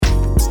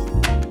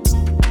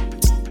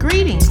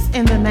Greetings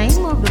in the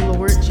name of the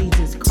Lord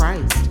Jesus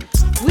Christ.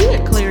 We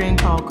at Clarion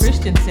Call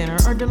Christian Center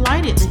are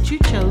delighted that you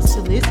chose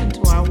to listen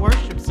to our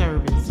worship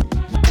service.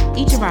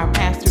 Each of our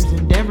pastors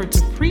endeavor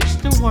to preach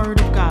the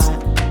Word of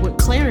God with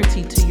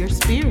clarity to your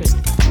spirit.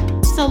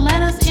 So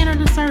let us enter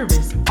the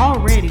service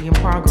already in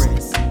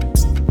progress.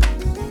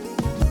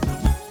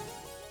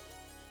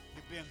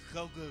 You've been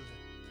so good.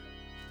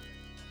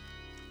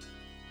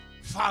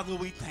 Father,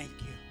 we thank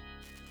you.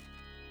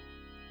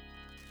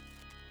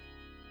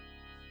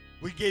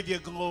 We give you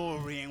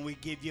glory and we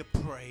give you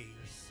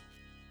praise.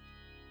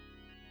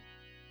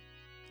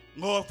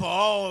 Lord, for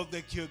all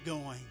that you're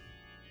doing.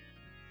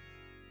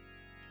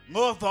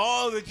 Lord, for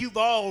all that you've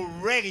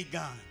already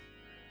done.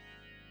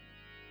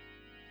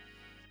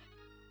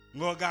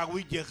 Lord God,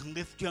 we just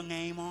lift your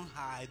name on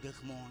high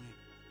this morning.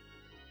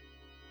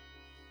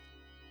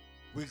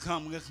 We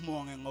come this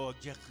morning, Lord,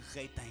 just to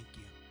say thank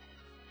you.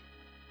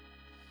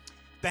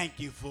 Thank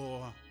you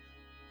for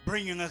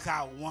bringing us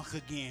out once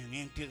again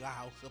into the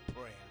house of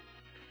prayer.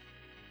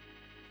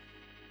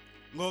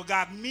 Lord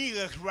God, meet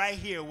us right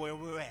here where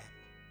we're at.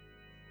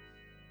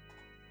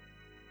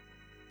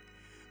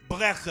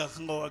 Bless us,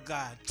 Lord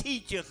God.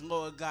 Teach us,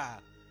 Lord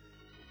God.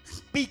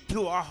 Speak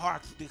to our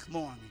hearts this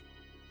morning.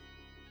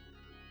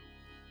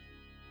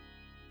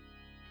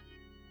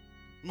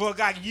 Lord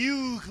God,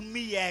 use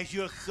me as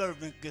your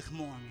servant this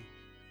morning.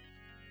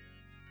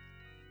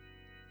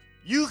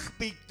 You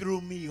speak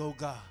through me, oh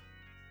God.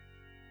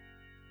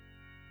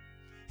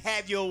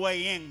 Have your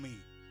way in me.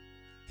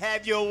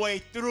 Have your way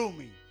through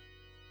me.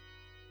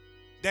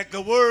 That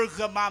the words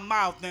of my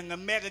mouth and the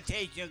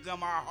meditations of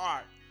my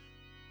heart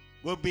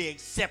will be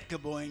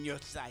acceptable in your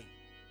sight.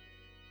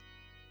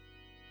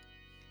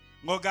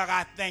 Lord God,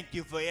 I thank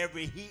you for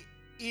every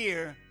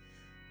ear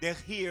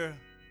that's here,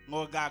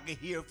 Lord God, to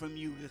hear from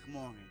you this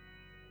morning.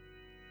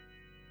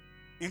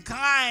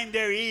 Incline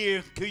their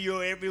ears to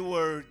your every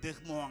word this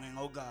morning,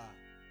 oh God.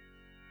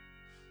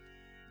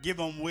 Give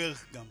them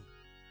wisdom.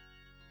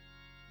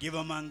 Give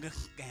them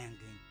understanding.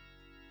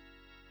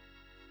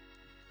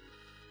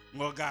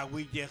 Lord God,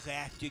 we just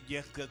ask you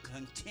just to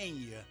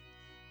continue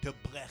to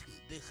bless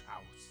this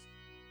house.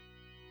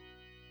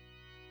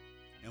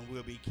 And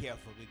we'll be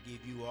careful to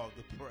give you all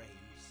the praise,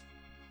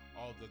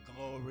 all the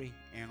glory,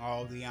 and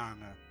all the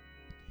honor.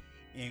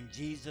 In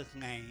Jesus'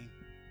 name,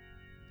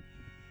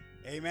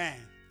 amen.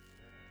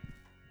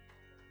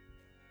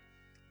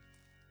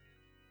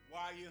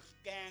 While you're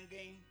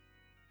standing,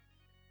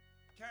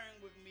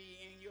 turn with me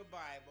in your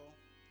Bible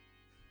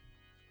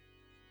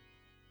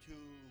to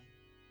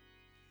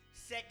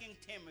 2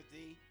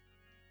 Timothy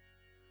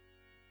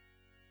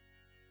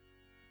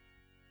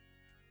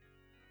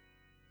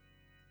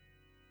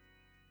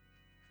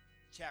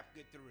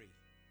chapter 3.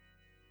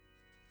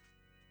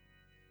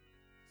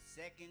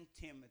 2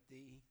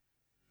 Timothy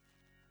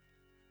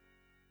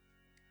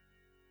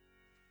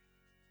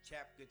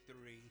chapter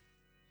 3.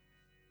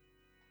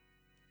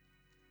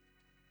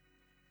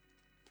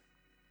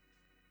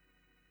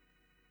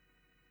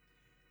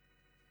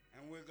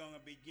 And we're going to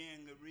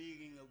begin the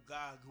reading of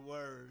God's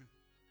word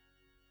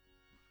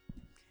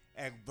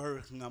at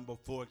verse number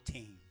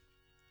 14.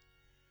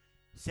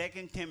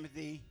 2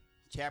 Timothy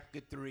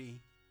chapter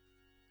 3,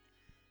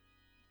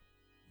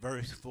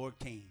 verse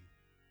 14.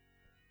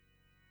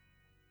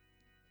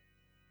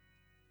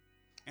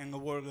 And the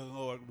word of the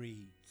Lord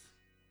reads,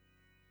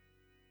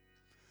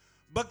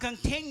 "But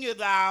continue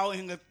thou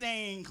in the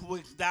things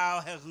which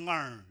thou hast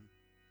learned,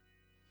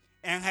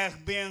 and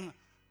hast been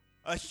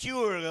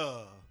assured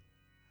of,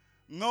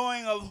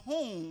 knowing of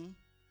whom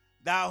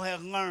thou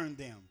hast learned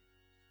them,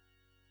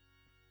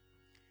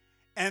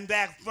 and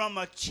that from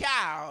a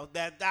child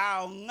that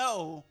thou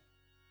known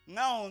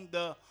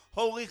the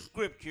Holy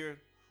Scripture,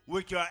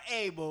 which are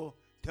able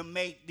to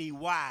make thee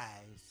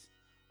wise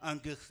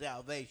unto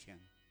salvation,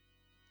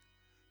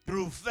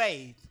 through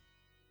faith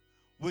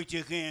which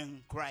is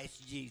in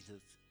Christ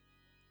Jesus.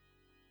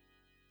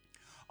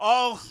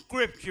 All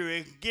Scripture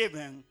is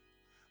given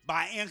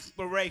by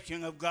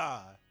inspiration of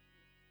God,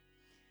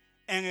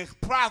 and is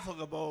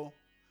profitable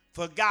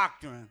for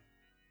doctrine,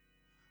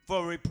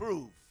 for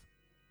reproof,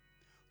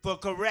 for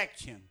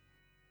correction,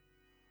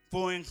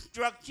 for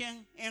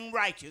instruction in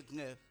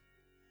righteousness,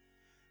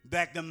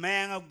 that the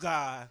man of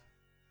God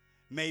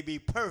may be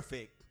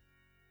perfect,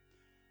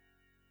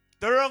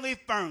 thoroughly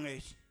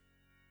furnished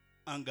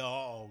unto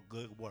all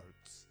good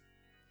works."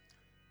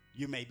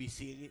 You may be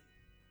seated.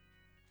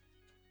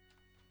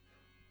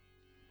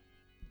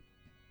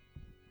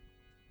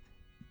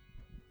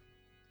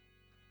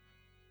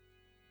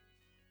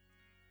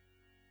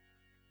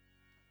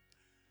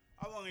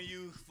 I want to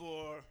use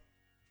for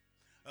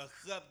a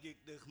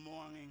subject this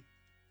morning,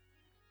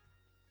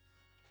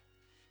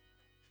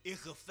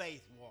 it's a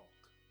faith walk.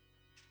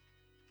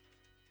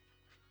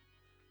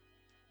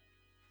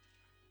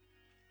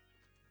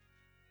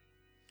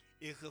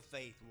 It's a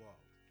faith walk.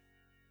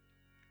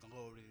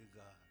 Glory to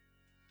God.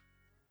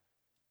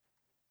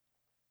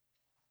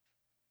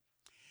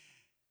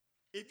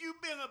 If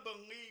you've been a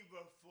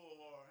believer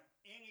for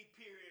any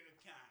period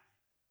of time,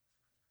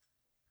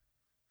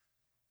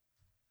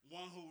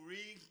 one who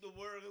reads the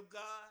Word of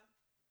God,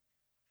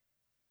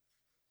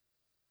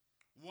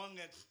 one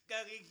that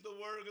studies the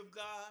Word of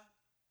God,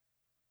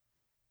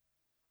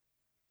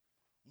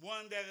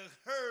 one that has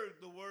heard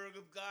the Word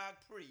of God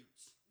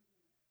preached.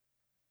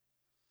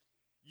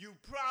 You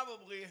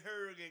probably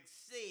heard it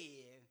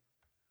said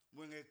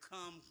when it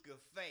comes to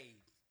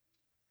faith,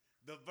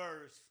 the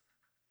verse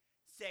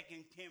 2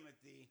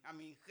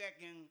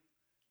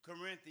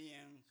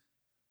 Corinthians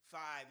 5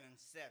 and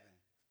 7.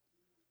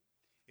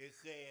 It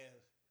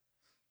says,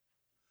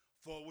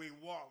 for we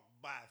walk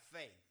by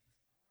faith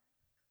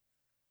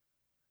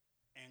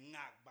and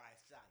not by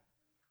sight.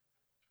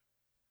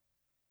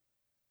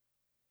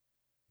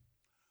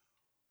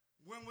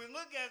 When we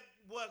look at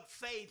what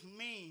faith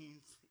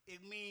means,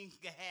 it means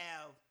to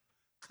have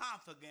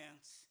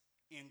confidence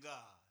in God.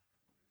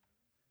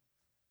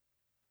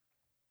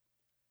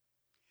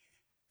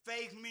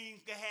 Faith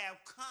means to have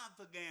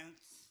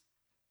confidence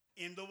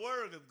in the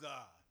Word of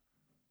God.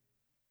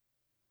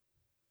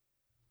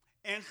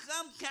 And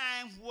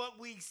sometimes what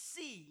we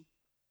see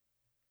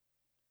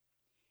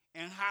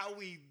and how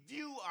we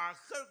view our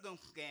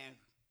circumstance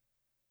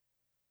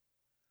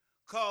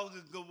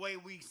causes the way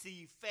we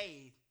see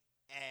faith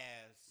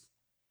as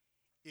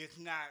it's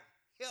not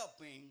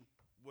helping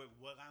with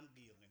what I'm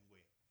dealing with.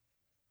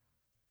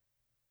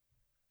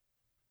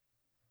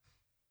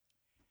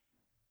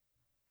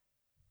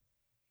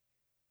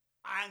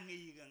 I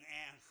need an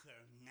answer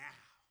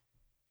now.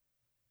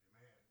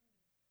 Amen.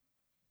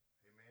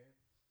 Amen.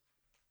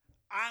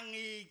 I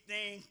need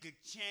things to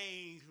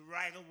change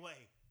right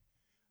away.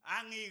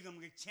 I need them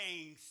to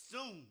change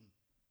soon.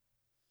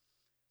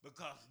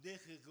 Because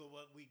this is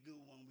what we do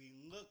when we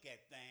look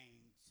at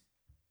things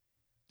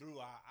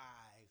through our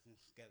eyes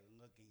instead of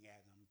looking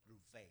at them through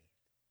faith.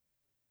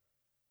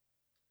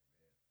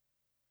 Amen.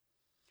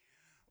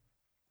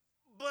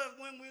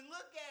 But when we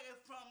look at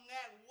it from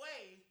that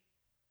way,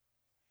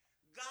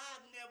 God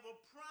never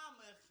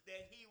promised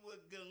that he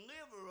would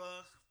deliver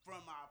us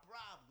from our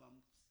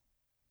problems.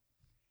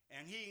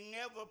 And he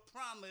never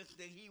promised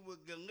that he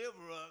would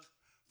deliver us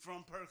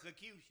from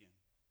persecution.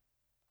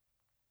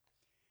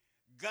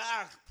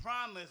 God's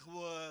promise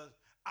was,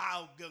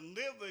 I'll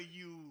deliver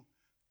you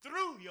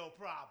through your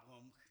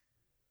problems,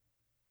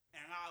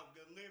 and I'll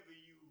deliver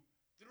you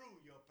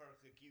through your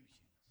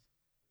persecutions.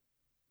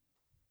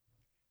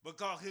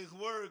 Because his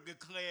word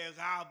declares,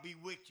 I'll be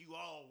with you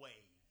always,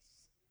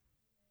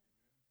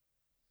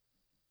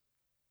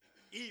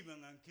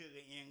 even until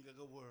the end of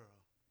the world.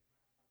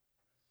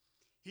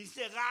 He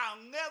said,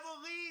 I'll never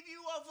leave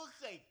you or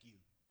forsake you.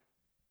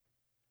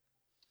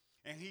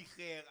 And he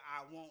said,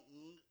 I won't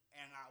leave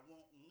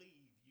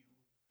you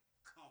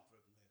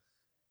comfortless.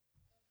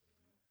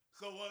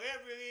 So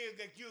whatever it is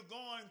that you're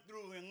going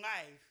through in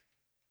life,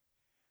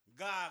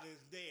 God is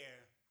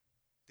there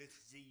to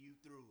see you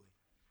through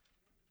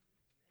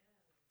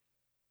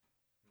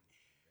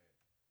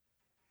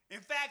it.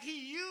 In fact,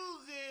 he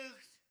uses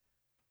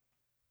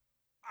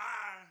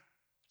our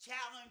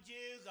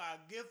challenges, our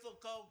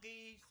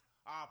difficulties,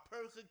 our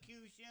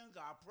persecutions,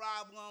 our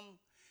problems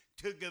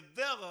to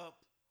develop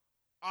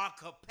our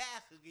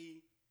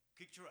capacity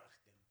to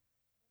trust him.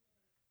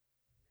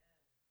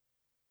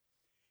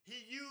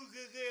 He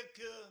uses it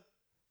to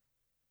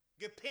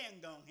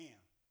depend on him.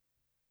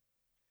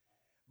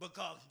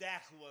 Because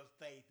that's what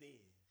faith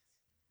is.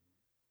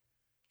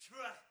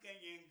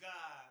 Trusting in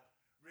God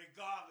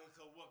regardless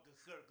of what the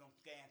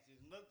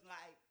circumstances look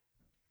like,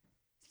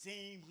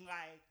 seems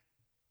like,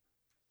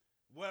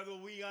 whether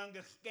we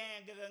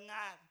understand it or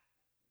not.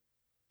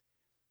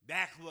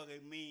 That's what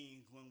it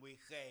means when we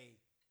say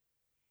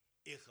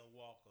it's a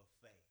walk of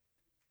faith.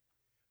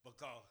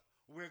 Because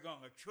we're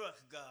going to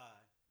trust God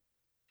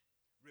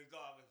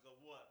regardless of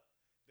what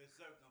the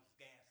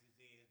circumstances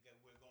is that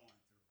we're going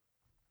through.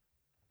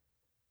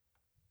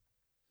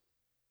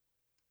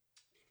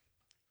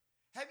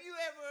 Have you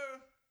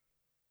ever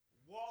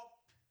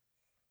walked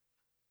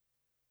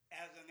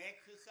as an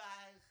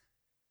exercise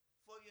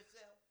for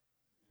yourself?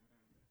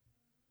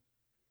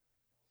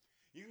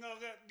 You know,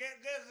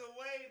 there's a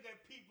way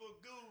that people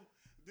do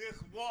this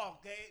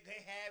walk. They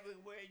have it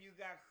where you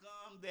got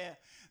some that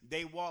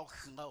they walk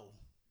slow.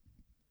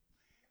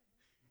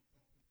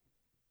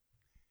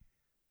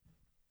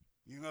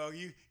 You know,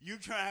 you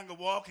trying to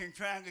walk and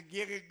trying to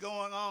get it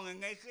going on,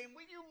 and they say,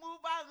 when you move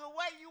out of the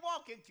way, you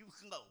walking too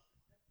slow.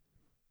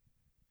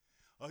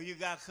 Or you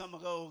got some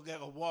of those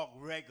that'll walk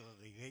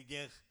regularly. They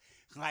just,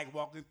 it's like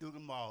walking through the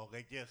mall.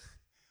 They just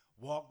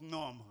walk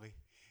normally.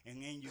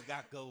 And then you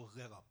got those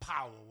that are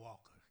power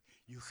walkers.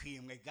 You see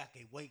them, they got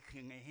their weights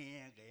in their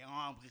hands, their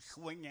arms are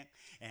swinging,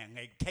 and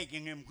they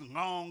taking them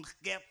long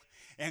steps,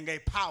 and they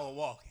power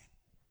walking.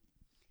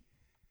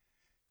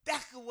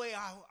 That's the way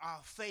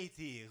our faith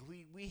is.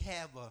 We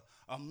have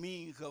a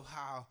means of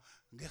how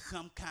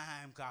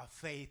sometimes our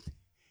faith,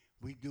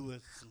 we do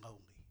it slowly.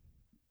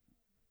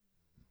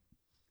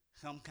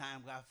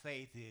 Sometimes our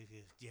faith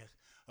is just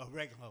a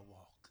regular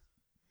walk.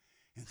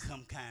 And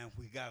sometimes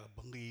we got to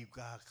believe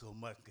God so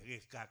much that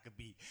it's got to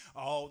be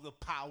all the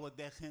power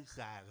that's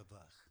inside of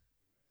us.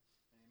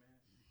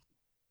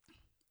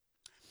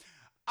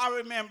 I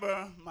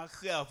remember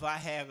myself, I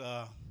had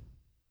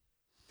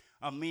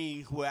a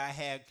means where I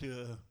had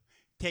to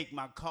take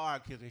my car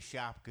to the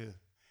shop to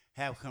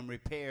have some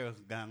repairs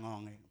done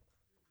on it.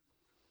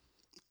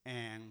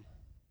 And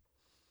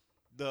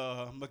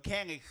the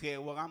mechanic said,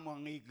 well, I'm going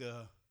to need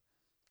to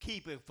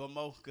keep it for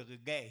most of the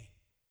day.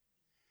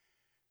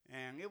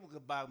 And it was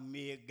about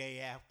midday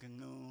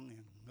afternoon,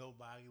 and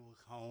nobody was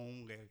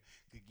home that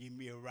could give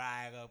me a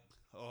ride up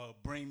or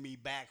bring me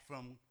back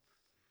from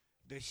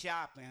the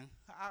shop. And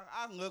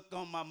I looked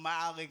on my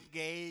mileage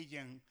gauge,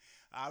 and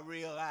I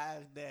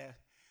realized that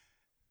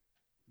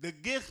the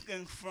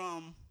distance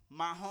from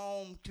my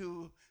home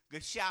to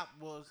the shop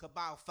was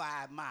about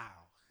 5 miles.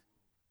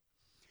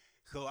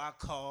 So I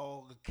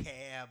called the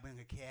cab, and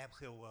the cab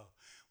said, well,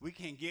 we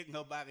can't get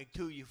nobody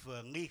to you for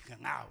at least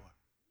an hour.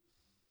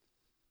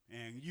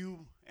 And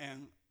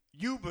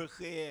Uber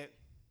said,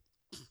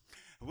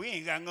 we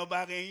ain't got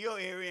nobody in your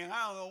area, and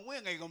I don't know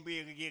when they're going to be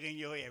able to get in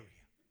your area.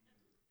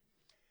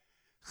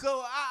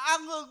 So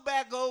I look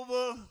back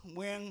over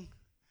when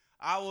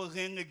I was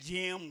in the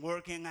gym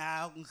working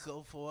out and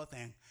so forth,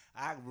 and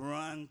I'd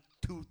run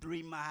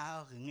 2-3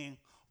 miles and then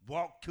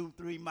walk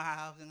 2-3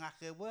 miles, and I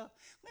said, well,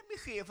 let me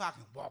see if I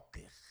can walk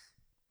this.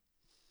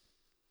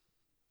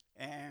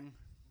 And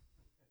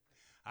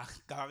I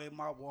started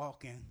my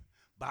walking.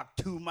 About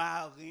 2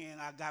 miles in,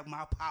 I got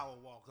my power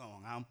walk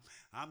on.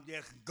 I'm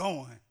just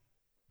going,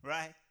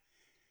 right?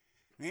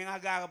 Then I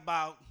got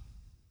about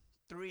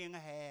 3.5,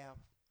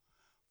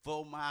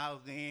 4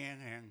 miles in,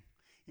 and,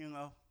 you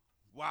know,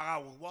 while I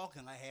was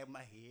walking, I had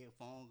my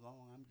headphones on.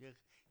 I'm just,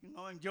 you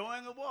know,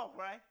 enjoying the walk,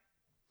 right?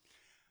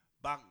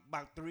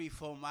 About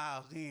 3-4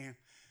 miles in,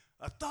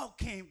 a thought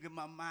came to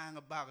my mind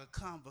about a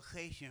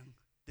conversation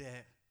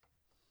that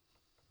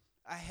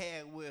I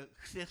had with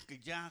Sister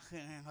Johnson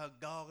and her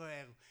daughter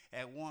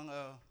at one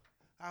of,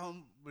 I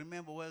don't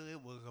remember whether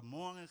it was a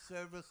morning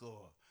service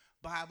or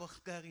Bible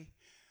study,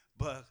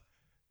 but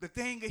the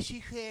thing that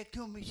she said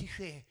to me, she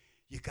said,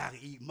 you got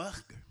to eat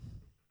mustard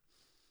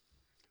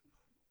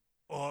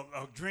or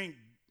drink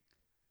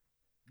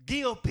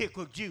dill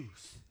pickle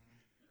juice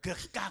to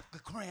stop the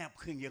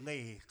cramps in your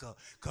legs,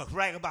 because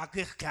right about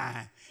this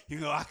time, you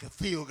know, I could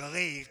feel the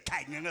legs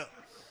tightening up.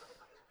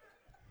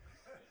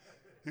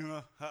 You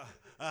know,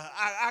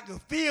 I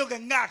could feel the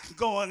knots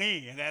going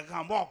in as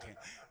I'm walking,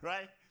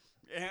 right?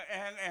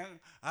 And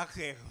I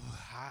said,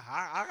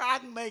 I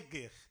can make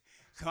this.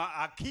 So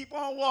I keep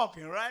on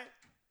walking, right?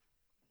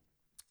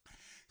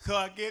 So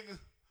I get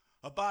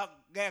about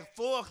that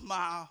 4th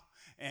mile,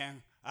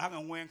 and I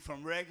done went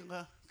from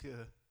regular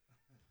to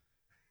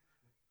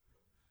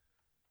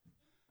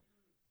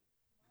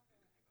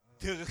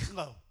the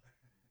slow.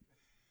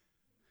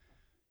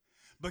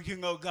 But you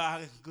know,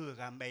 God is good.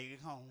 I made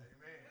it home.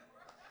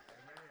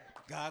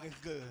 God is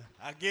good.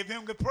 I give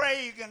him the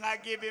praise and I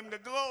give him the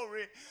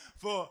glory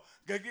for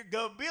the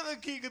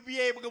ability to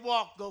be able to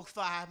walk those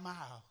 5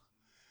 miles.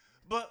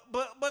 But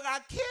I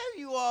tell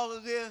you all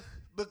of this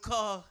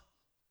because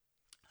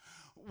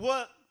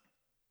what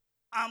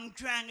I'm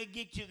trying to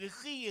get you to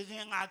see is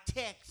in our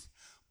text,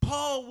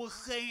 Paul was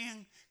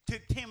saying to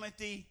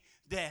Timothy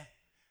that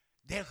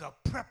there's a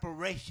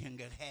preparation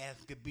that has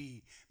to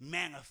be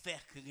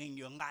manifested in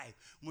your life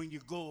when you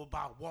go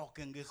about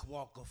walking this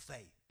walk of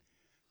faith.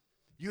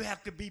 You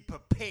have to be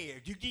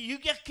prepared. You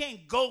just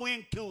can't go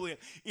into it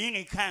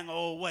any kind of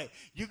old way.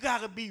 You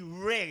got to be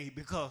ready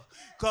because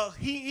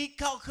he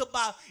talks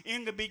about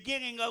in the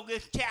beginning of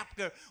this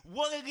chapter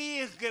what it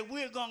is that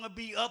we're going to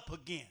be up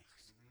against.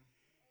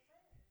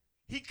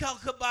 He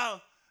talks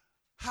about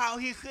how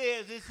he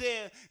says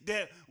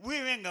that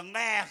we're in the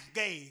last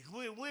days.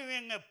 We're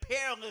in the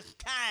perilous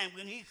times.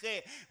 And he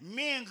said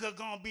men are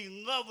going to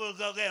be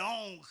lovers of their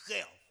own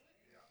self.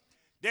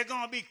 They're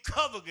going to be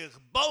covetous,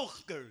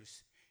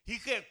 boasters. He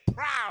said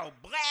proud,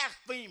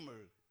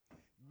 blasphemers,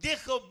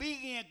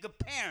 disobedient to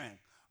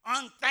parents,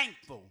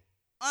 unthankful,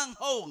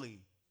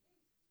 unholy,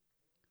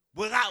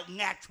 without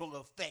natural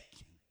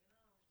affection,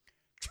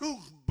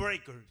 truth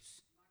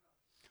breakers,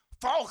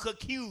 false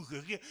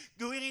accusers.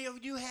 Do any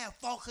of you have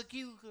false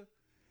accusers?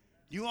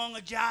 You on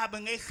a job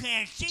and they're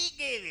saying, she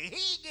did it,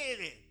 he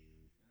did it.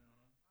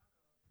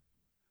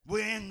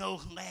 We're in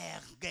those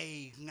last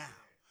days now.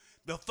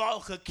 The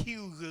false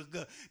accusers,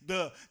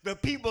 the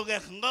people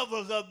that's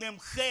lovers of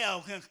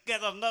themselves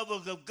instead of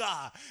lovers of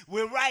God.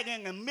 We're right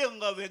in the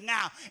middle of it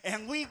now,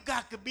 and we've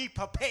got to be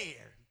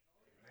prepared.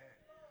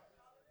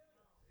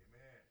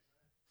 Amen.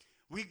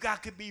 We've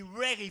got to be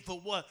ready for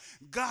what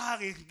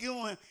God is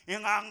doing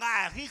in our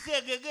lives. He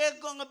said that there's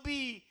going to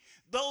be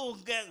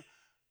those that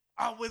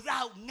are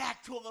without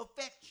natural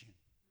affection.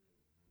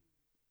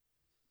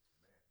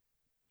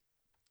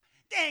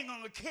 They ain't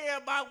going to care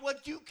about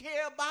what you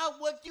care about,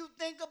 what you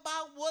think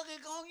about, what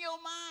is on your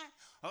mind.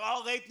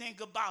 All they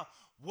think about,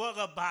 what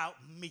about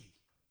me?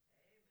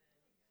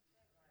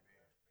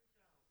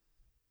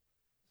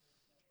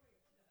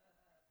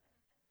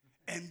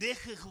 And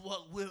this is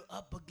what we're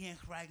up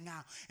against right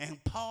now.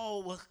 And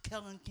Paul was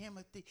telling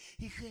Timothy,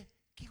 he said,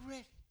 get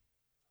ready.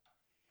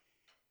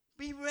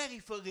 Be ready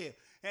for this.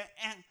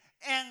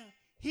 And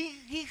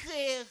He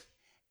says,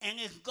 and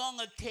it's going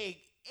to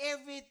take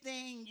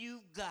everything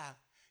you got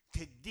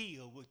to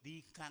deal with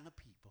these kind of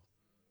people.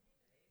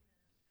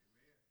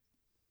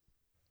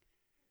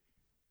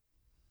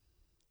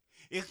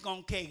 It's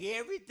going to take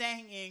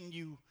everything in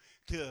you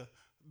to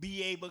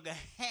be able to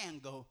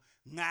handle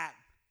not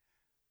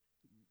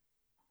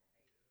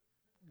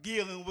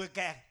dealing with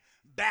that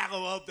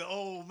battle of the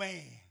old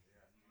man,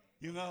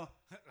 you know,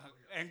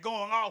 and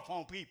going off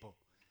on people.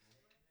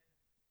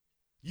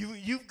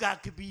 You've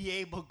got to be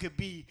able to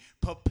be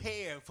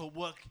prepared for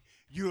what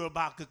you're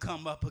about to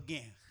come up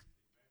against.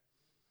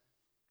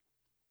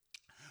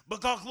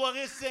 Because what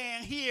it's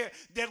saying here,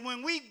 that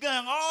when we've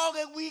done all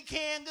that we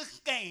can to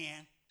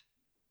stand,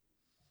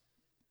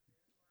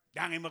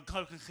 Donnie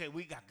McCullough said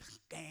we got to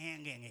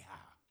stand anyhow.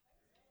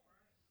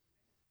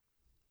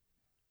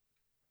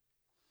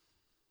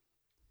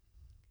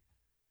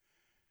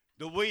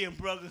 The Williams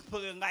brothers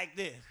put it like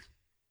this.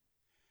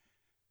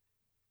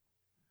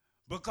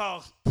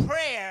 Because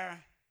prayer,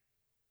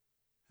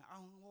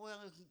 well,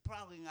 it's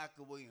probably not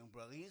the Williams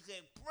brothers. He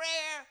said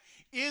prayer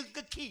is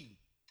the key.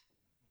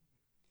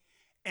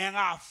 And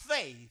our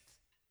faith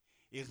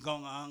is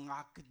going to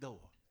unlock the door.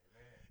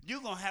 Amen.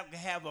 You're going to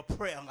have a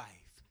prayer life.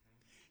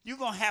 You're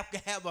going to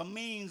have a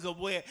means of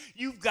where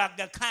you've got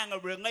the kind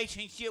of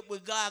relationship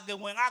with God that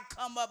when I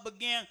come up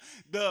against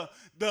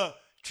the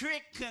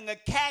tricks and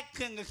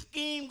attacks and the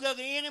schemes of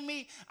the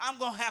enemy, I'm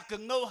going to have to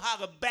know how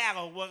to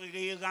battle what it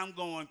is I'm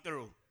going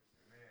through.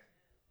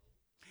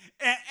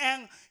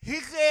 And he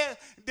said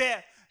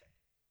that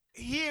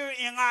here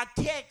in our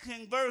text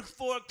in verse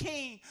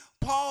 14,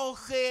 Paul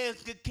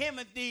says to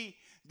Timothy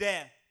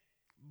that,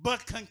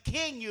 but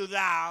continue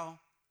thou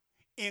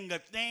in the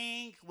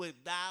things which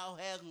thou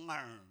hast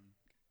learned.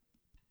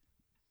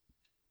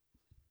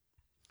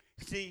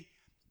 See,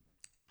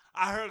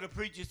 I heard a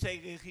preacher say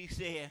this. He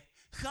said,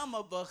 some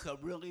of us are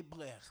really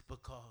blessed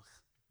because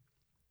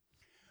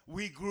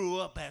we grew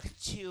up as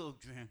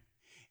children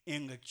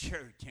in the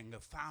church and the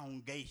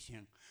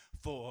foundation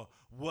for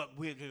what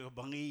we're going to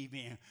believe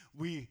in.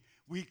 We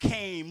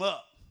came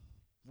up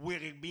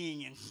with it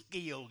being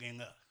instilled in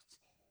us.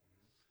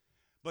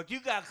 But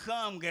you got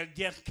some that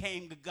just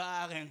came to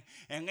God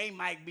and they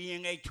might be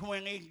in their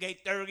 20s, their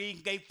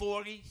 30s, their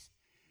 40s,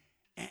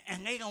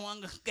 and they don't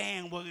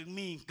understand what it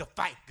means to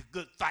fight the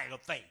good fight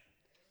of faith.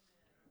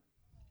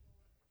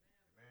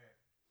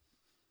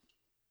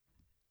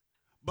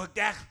 But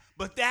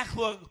that's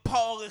what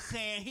Paul is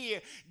saying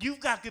here. You've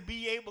got to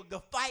be able to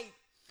fight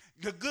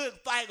the good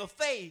fight of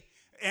faith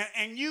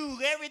and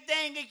use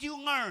everything that you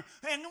learn.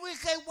 And we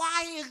say,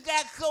 why is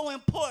that so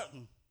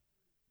important?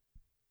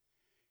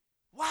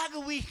 Why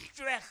do we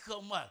stress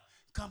so much?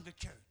 Come to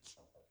church.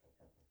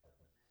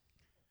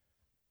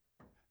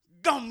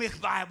 Don't miss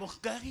Bible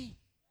study.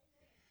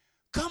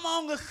 Come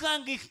on to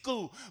Sunday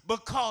school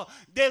because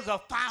there's a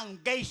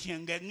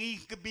foundation that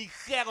needs to be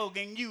settled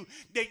in you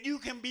that you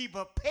can be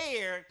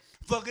prepared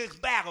for this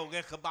battle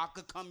that's about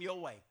to come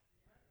your way.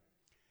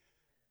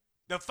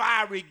 The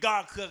fiery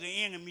darts of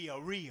the enemy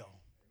are real.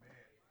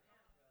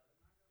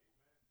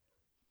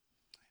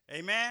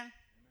 Amen?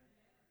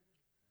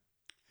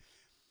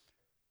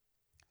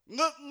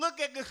 Look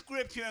at the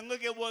scripture and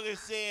look at what it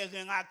says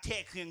in our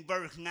text in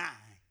verse 9.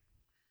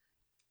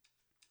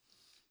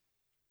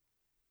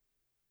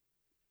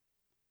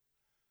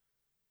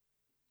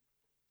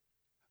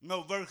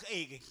 No, verse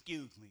 8,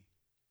 excuse me.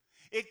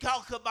 It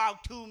talks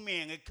about two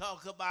men. It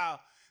talks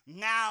about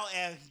now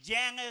as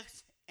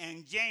Jannes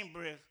and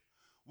Jambres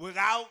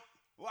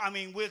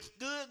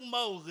withstood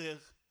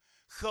Moses,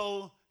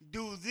 so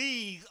do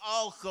these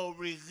also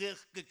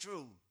resist the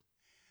truth.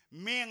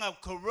 Men of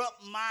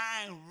corrupt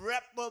mind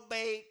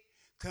reprobate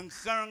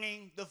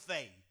concerning the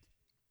faith.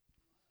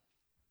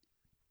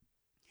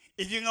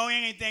 If you know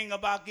anything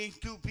about these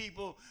two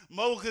people,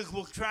 Moses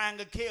was trying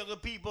to tell the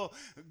people,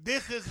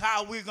 this is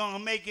how we're going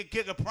to make it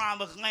to the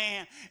promised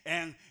land.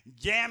 And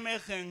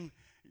Jannes and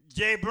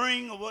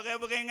Jambres, or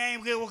whatever their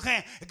names is, were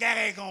saying, that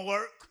ain't going to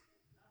work.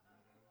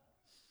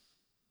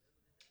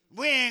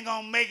 We ain't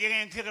going to make it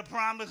into the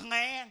promised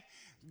land.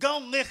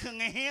 Don't listen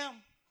to him.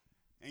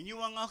 And you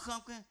want to know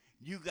something?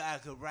 You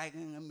guys are right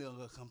in the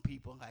middle of some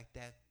people like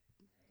that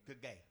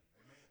today.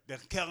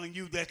 That's telling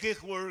you that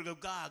this word of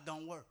God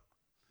don't work.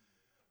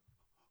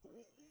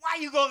 Why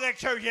you go to that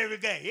church every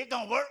day? It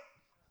don't work.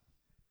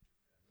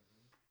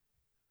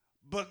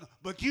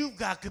 But you've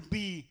got to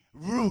be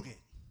rooted.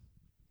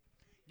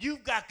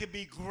 You've got to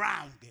be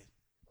grounded.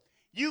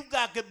 You've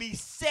got to be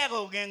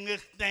settled in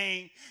this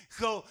thing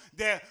so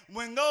that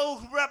when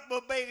those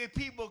reprobated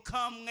people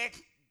come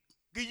next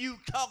to you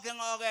talking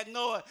all that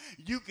noise,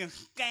 you can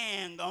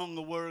stand on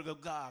the word of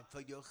God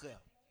for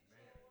yourself.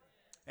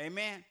 Amen.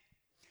 Amen.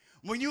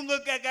 When you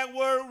look at that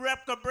word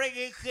reprobate,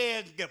 it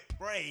says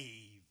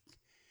depraved.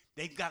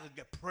 They've got a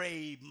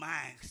depraved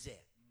mindset.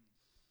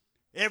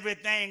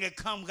 Everything that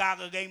comes out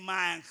of their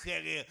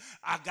mindset is,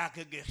 I got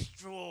to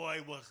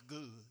destroy what's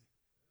good.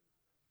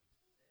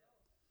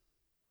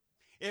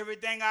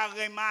 Everything out of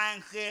their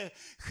mindset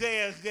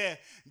says that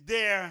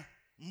they're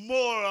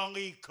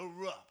morally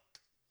corrupt.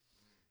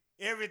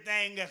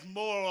 everything that's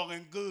moral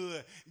and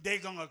good, they're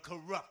going to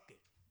corrupt it.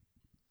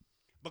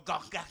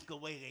 Because that's the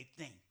way they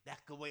think.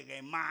 That's the way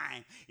their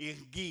mind is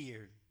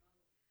geared.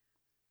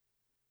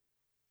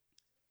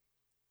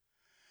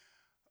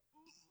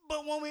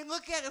 But when we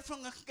look at it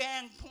from the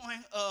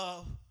standpoint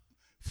of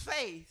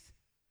faith,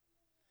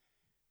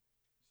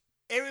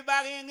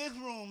 everybody in this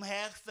room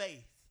has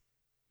faith.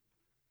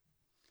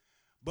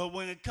 But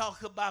when it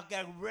talks about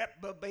that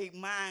reprobate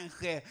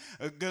mindset,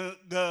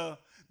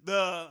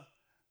 the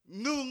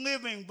New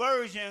Living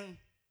Version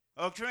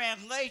or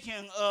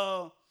translation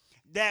of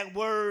that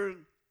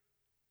word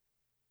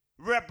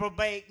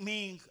reprobate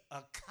means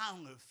a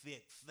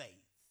counterfeit faith.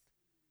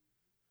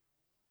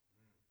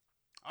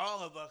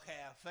 All of us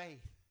have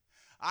faith.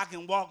 I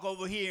can walk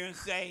over here and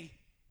say,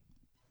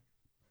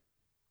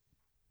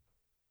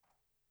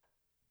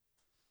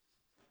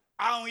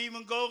 I don't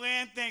even go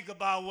there and think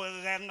about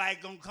whether that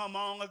light gonna come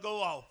on or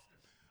go off.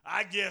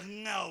 I just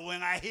know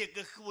when I hit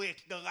the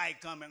switch, the light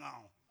coming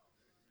on.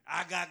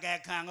 I got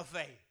that kind of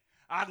faith.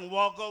 I can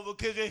walk over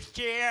to this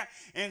chair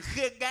and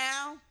sit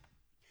down,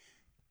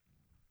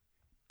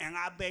 and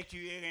I bet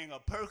you it ain't a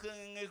person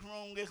in this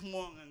room this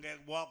morning that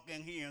walked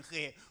in here and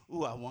said,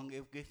 ooh, I wonder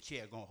if this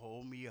chair gonna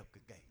hold me up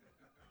today.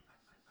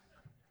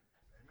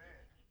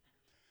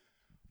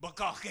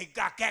 Because they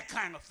got that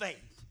kind of faith.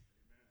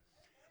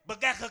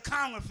 But that's a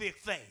counterfeit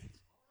faith.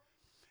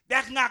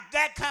 That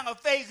kind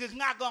of faith is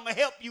not going to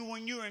help you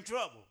when you're in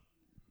trouble.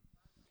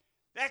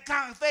 That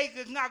kind of faith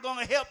is not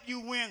going to help you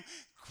when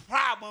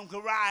problems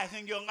arise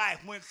in your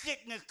life, when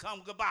sickness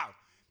comes about.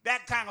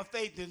 That kind of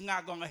faith is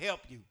not going to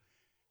help you.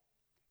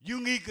 You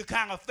need the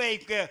kind of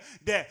faith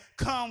that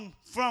comes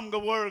from the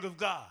Word of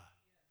God.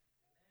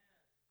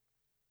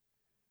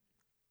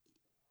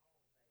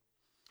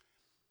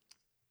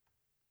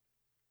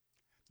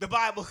 The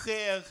Bible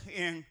says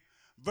in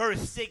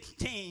verse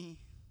 16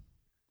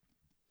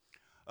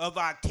 of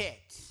our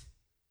text,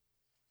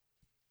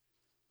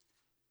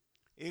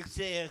 it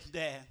says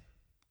that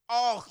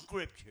all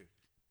scripture,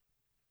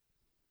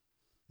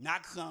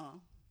 not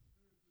some,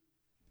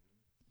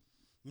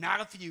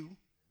 not a few,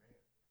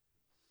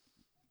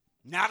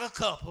 not a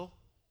couple,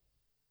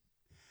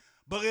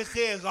 but it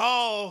says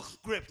all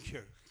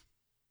scripture.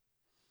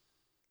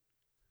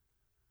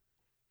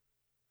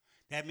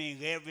 That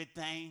means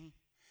everything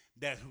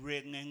that's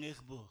written in this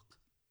book,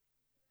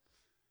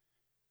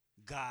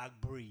 God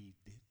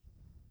breathed it.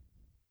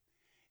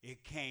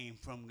 It came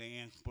from the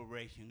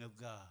inspiration of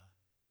God.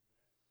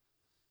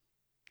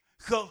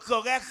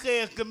 So that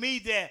says to me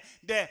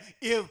that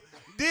if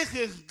this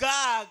is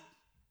God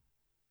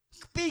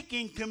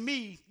speaking to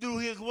me through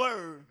his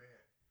word,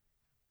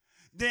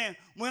 then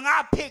when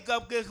I pick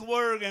up this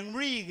word and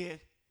read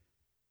it,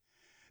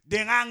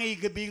 then I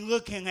need to be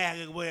looking at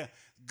it where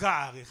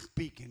God is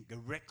speaking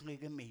directly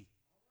to me.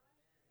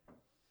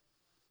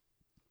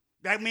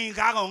 That means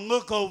I don't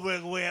look over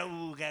it where,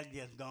 ooh, that's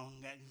just gone,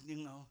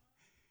 you know.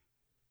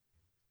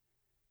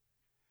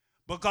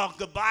 Because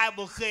the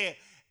Bible said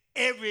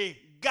every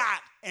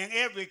dot and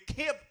every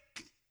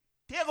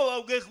tittle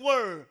of this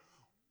word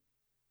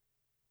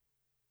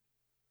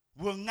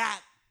will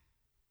not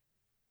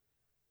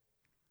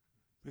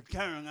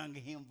return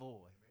unto him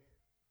void.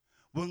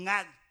 Will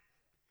not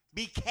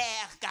be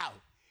cast out.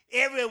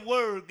 Every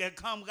word that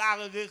comes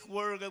out of this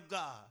word of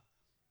God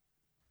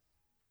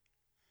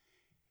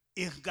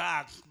is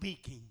God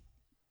speaking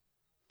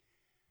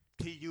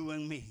to you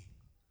and me.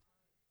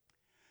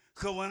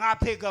 So when I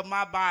pick up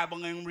my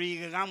Bible and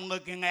read it, I'm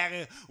looking at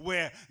it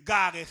where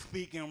God is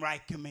speaking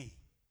right to me.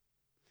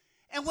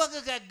 And what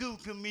does that do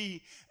to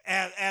me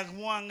as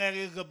one that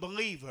is a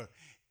believer?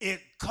 It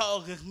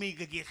causes me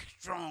to get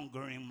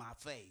stronger in my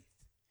faith.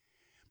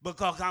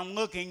 Because I'm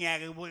looking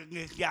at it when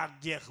it's not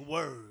just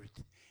words.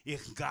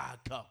 It's God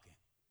talking.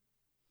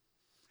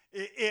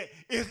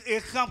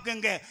 It's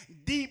something that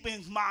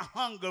deepens my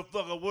hunger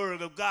for the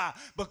word of God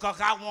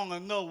because I want to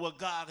know what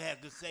God has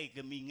to say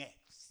to me next.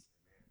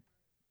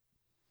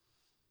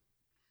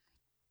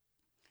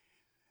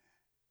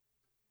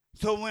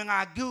 So when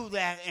I do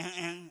that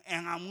and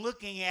I'm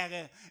looking at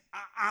it,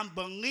 I'm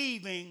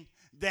believing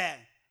that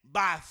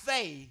by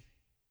faith,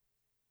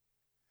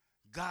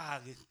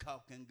 God is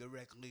talking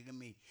directly to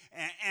me.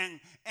 And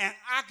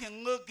I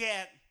can look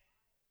at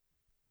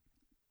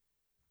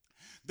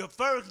the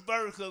first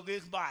verse of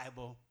this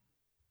Bible,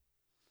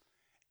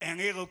 and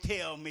it'll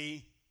tell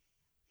me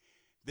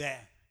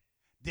that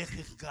this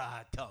is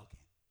God talking.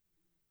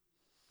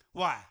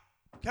 Why?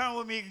 Turn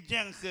with me to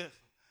Genesis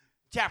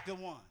chapter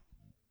 1.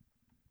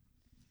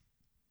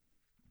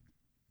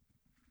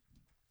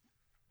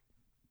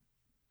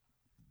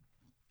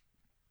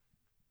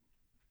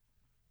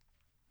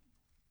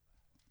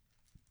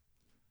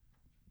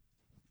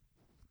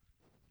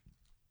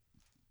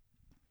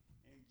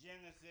 In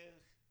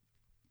Genesis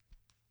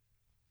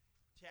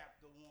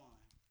chapter 1,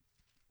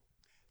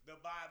 the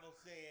Bible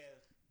says,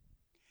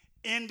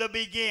 in the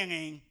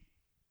beginning,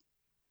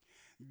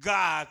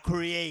 God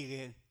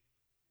created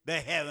the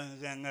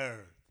heavens and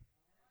earth.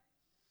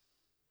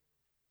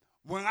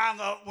 When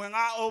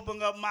I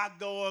open up my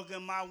doors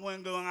and my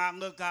window and I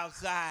look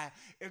outside,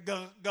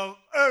 the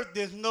earth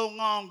is no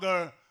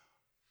longer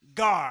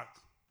dark,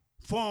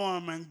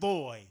 form, and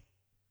void.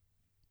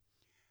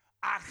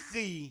 I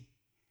see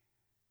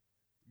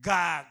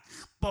God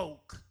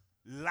spoke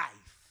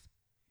life.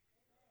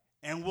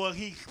 And what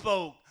he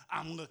spoke,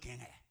 I'm looking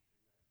at.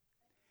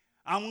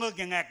 I'm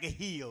looking at the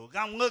hills.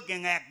 I'm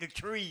looking at the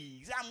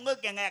trees. I'm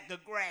looking at the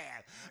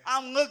grass.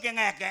 I'm looking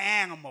at the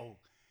animals.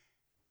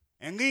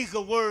 And these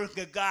are words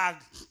that God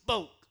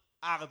spoke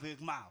out of his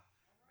mouth.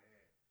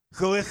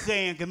 So it's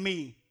saying to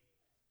me,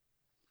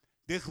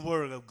 this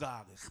word of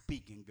God is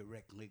speaking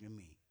directly to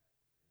me.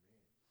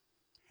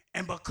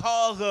 And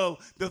because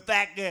of the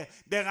fact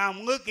that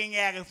I'm looking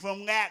at it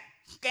from that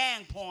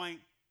standpoint,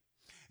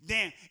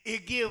 then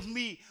it gives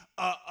me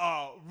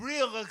a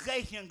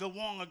realization to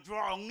want to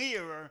draw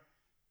nearer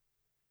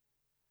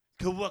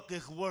to what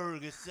this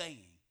word is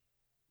saying.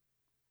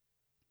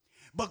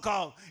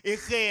 Because it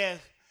says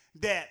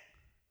that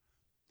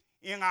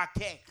in our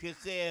text, it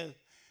says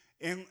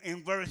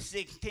in verse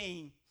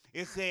 16,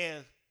 it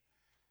says,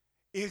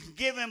 it's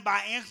given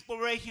by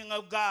inspiration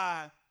of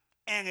God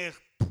and is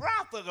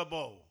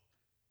profitable.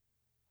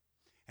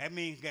 That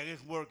means that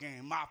it's working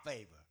in my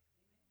favor.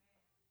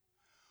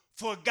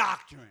 For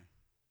doctrine.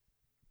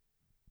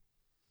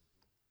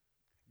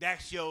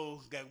 That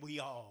shows that we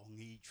all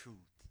need truth.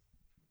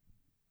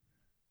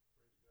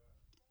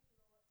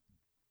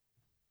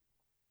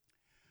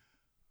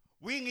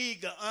 We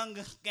need to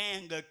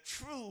understand the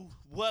truth,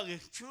 what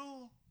is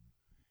true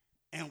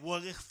and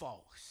what is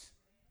false.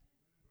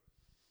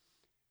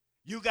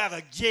 You got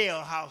a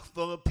jailhouse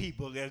full of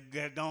people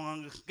that don't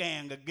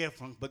understand the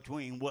difference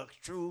between what's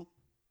true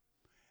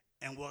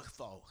and what's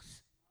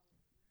false.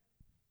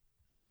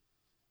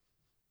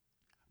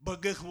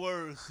 But this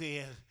word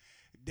says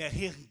that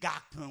his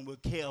doctrine will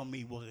tell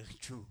me what is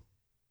true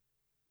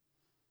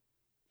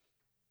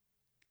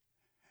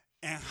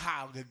and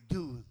how to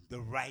do the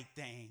right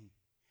thing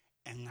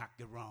and not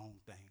the wrong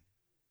thing.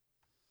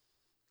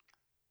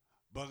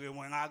 But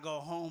when I go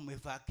home,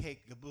 if I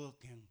take the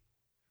book, and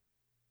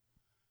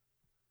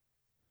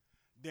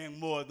then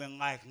more than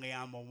likely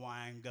I'm going to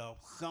wind up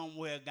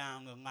somewhere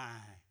down the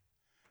line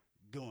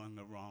doing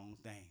the wrong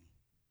thing.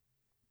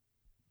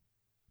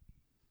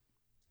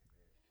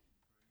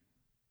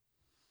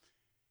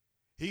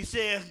 He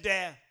says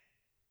that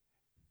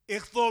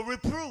it's for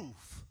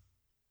reproof.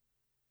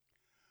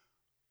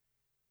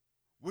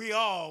 We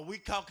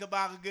talked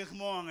about it this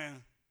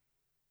morning,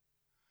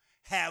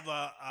 have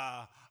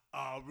a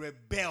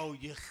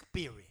rebellious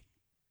spirit.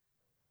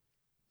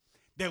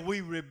 That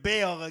we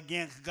rebel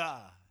against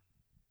God.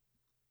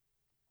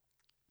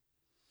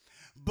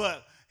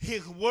 But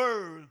his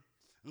word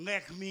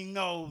lets me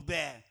know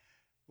that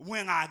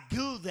when I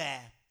do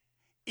that,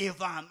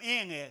 if I'm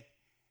in it,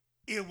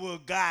 it will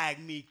guide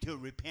me to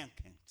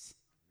repentance.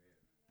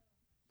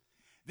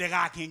 That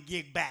I can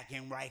get back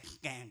in right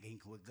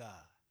standing with God.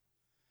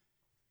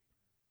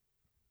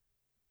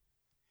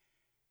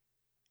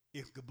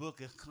 If the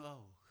book is closed,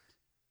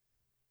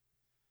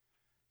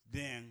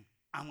 then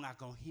I'm not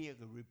going to hear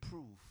the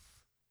reproof.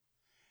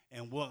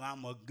 And what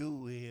I'm going to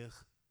do is,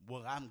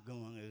 what I'm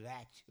doing is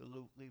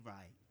absolutely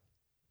right.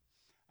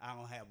 I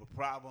don't have a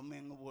problem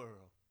in the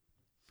world.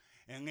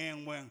 And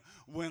then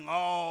when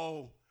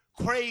all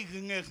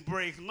craziness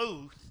breaks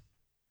loose,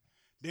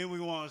 then we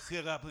want to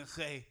sit up and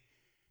say,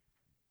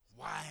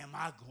 why am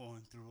I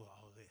going through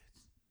all this?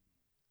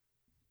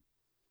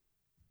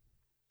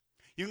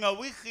 You know,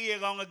 we see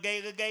it on a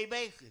day-to-day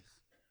basis.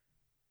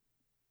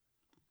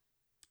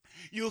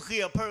 You'll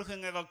see a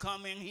person that'll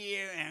come in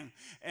here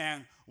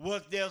and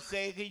what they'll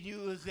say to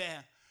you is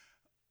that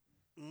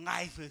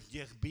life is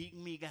just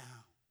beating me down.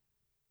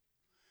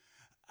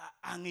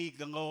 I need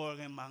the Lord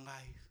in my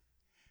life.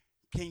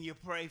 Can you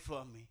pray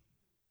for me?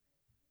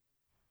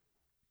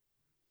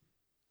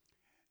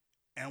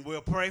 And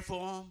we'll pray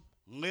for them,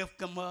 lift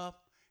them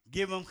up,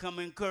 give them some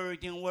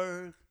encouraging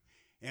words,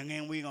 and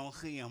then we're going to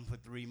see them for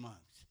 3 months.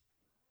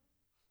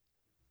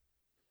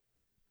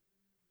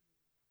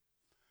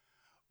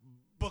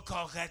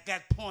 Because at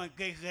that point,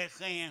 they're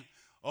saying,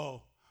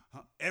 oh,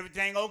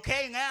 everything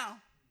okay now.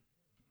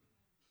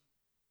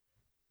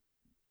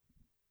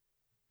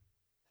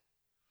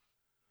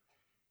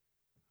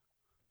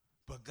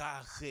 But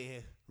God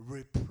said,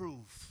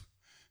 reproof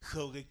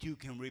so that you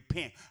can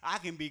repent. I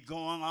can be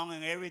going on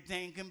and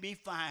everything can be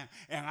fine,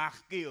 and I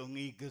still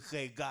need to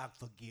say, God,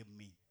 forgive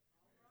me.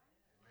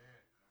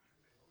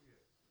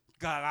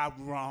 God, I've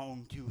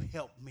wronged you.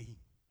 Help me.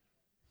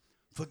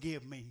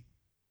 Forgive me.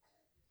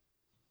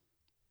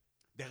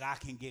 That I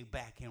can get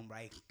back in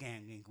right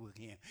standing with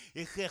him.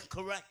 It says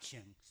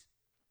corrections.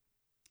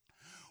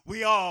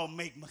 We all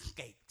make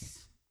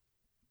mistakes.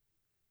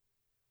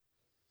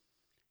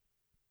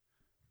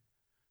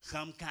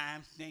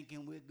 Sometimes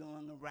thinking we're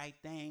doing the right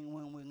thing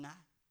when we're not.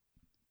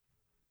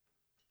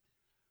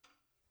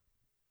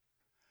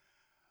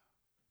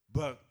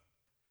 But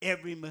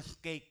every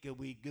mistake that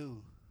we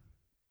do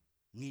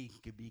needs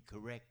to be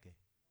corrected.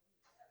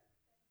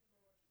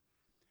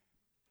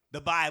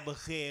 The Bible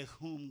says,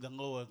 whom the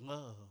Lord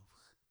loves,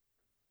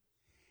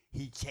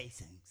 he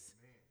chastens.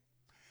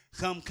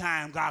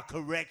 Sometimes our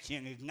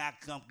correction is not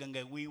something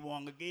that we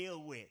want to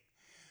deal with,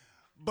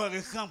 but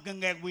it's something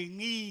that we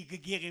need to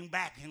get him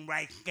back in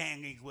right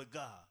standing with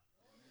God.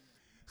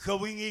 So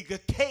we need to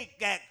take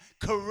that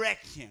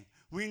correction.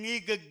 We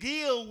need to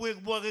deal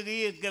with what it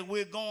is that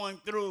we're going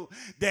through,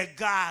 that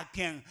God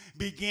can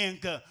begin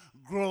to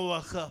grow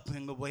us up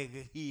in the way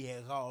that he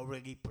has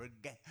already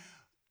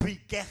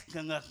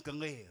predestined us to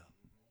live.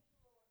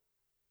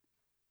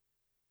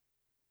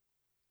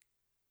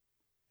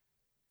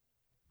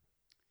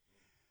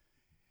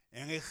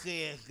 And it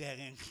says that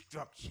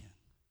instruction,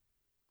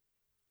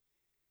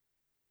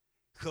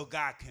 so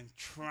God can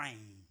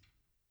train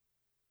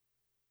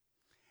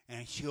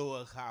and show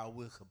us how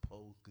we're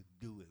supposed to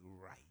do it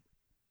right.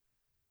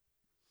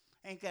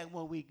 Ain't that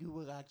what we do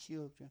with our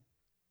children?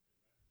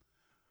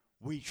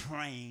 We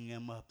train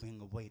them up in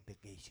the way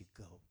that they should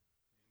go.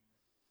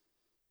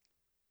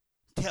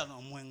 Tell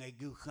them when they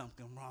do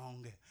something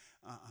wrong,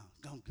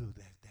 don't do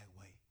that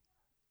way.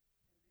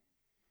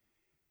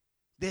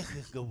 This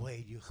is the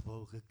way you're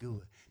supposed to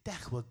do it.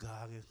 That's what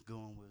God is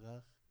doing with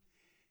us.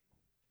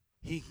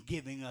 He's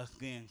giving us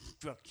the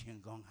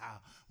instructions on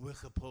how we're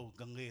supposed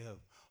to live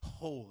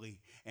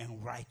holy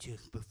and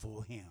righteous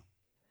before him.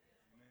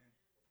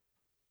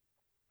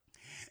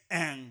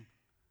 And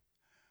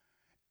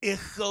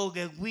it's so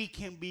that we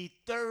can be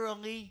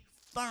thoroughly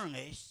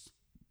furnished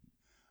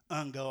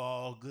under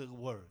all good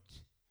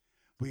works.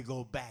 We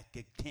go back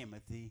to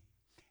Timothy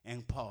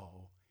and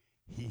Paul.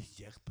 He's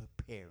just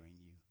preparing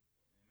you.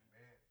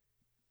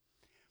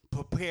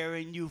 Amen.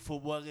 Preparing you for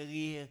what it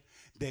is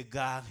that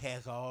God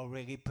has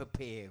already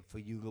prepared for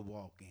you to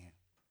walk in.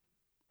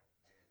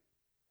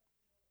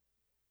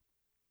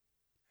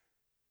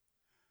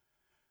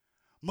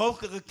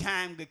 Most of the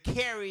time, to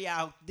carry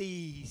out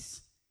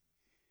these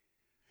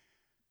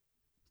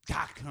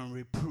doctrine,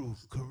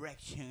 reproof,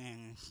 correction,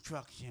 and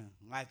instruction,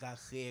 like I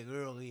said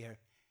earlier,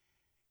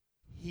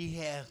 he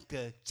has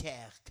to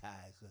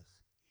chastise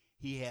us.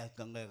 He has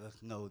to let us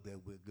know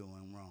that we're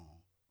doing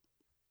wrong.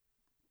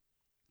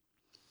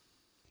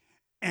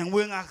 And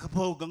we're not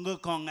supposed to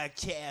look on that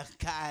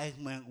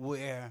chastisement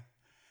where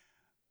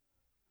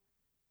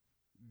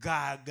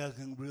God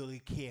doesn't really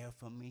care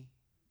for me.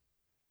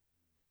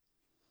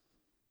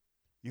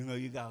 You know,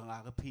 you got a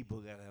lot of people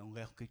that have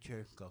left the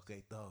church because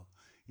they thought,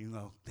 you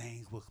know,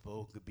 things were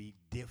supposed to be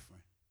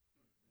different.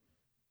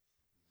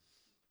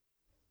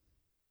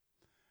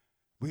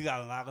 We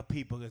got a lot of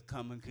people that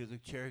come into the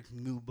church,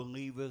 new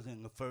believers,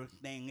 and the first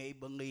thing they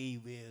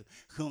believe is,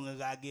 as soon as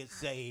I get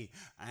saved,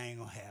 I ain't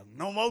going to have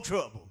no more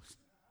troubles.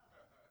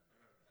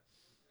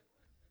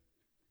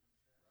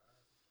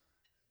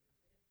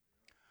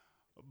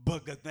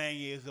 But the thing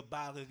is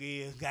about it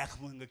is, that's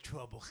when the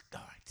trouble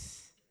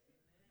starts.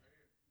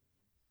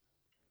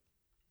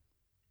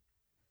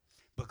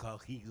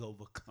 Because he's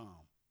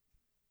overcome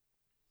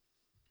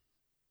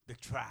the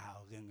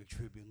trials and the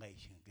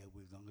tribulations that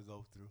we're going to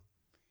go through.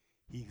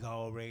 He's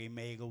already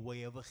made a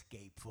way of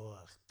escape for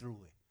us through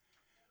it.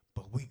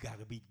 But we got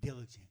to be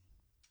diligent.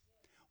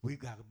 We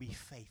got to be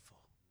faithful.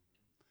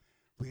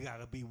 We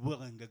got to be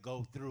willing to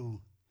go through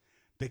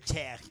the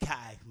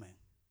chastisement.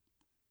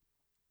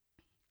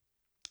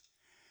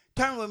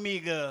 Turn with me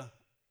to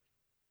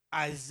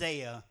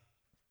Isaiah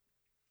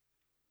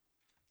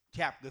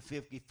chapter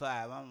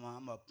 55. I'm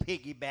going to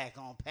piggyback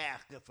on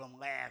Pastor from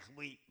last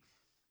week.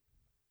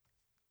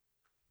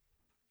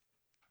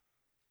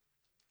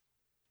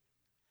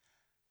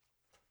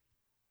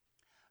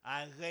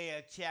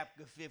 Isaiah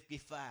chapter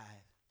 55.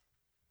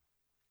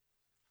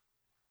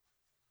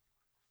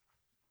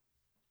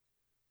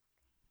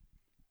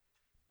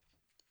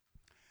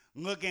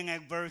 Looking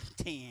at verse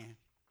 10.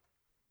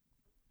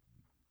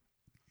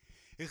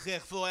 It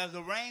says, for as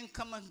the rain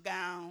cometh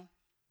down,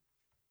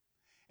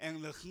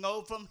 and the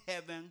snow from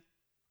heaven,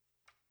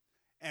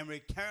 and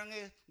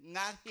returneth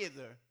not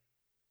hither,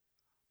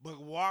 but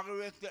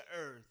watereth the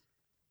earth,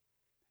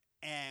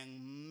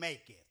 and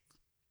maketh.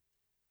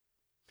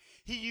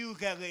 He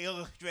used as an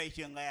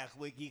illustration last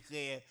week, he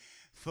said,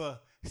 for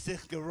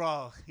Sister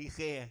Ross, he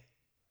said,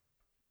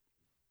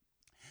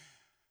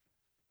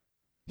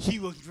 she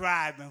was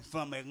driving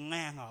from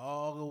Atlanta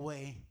all the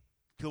way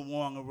to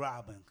Warner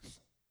Robins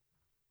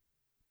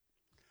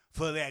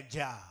for that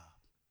job.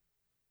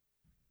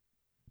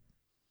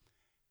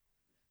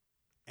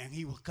 And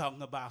he was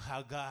talking about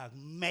how God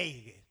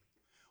made it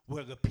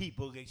where the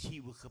people that she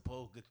was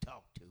supposed to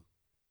talk to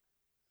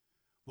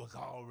was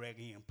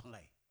already in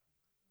play.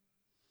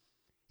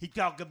 He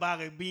talked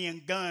about it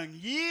being done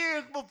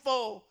years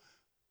before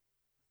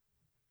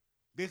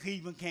this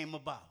even came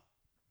about.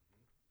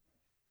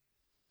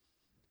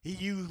 He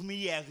used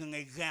me as an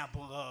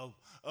example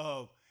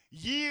of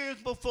years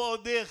before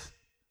this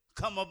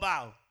come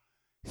about,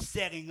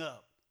 setting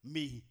up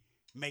me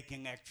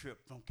making that trip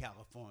from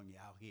California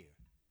out here.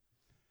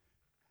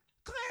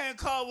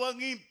 Clarence Carr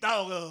wasn't even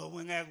thought of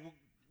when that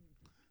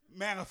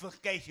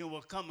manifestation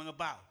was coming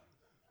about.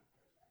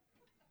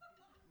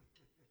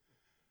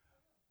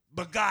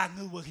 But God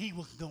knew what he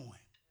was doing.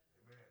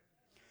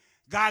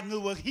 God knew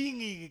what he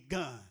needed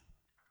done.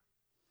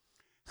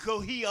 So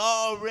he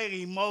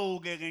already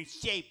molded and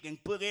shaped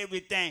and put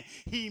everything.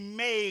 He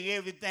made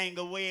everything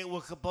the way it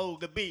was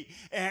supposed to be.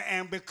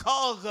 And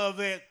because of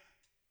it,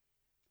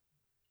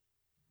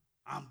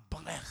 I'm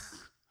blessed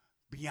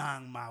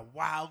beyond my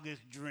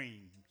wildest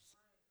dreams.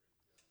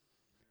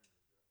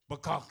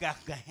 Because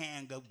that's the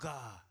hand of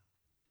God.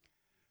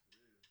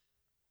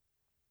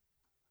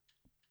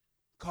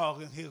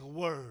 Causing his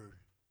word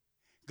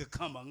to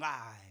come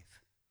alive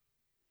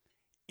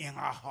in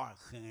our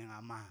hearts and in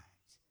our minds.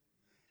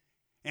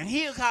 And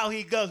here's how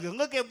he does it.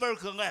 Look at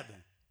verse 11.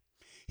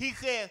 He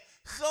says,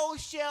 so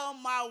shall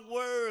my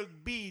word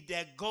be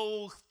that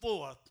goes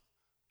forth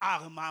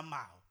out of my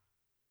mouth.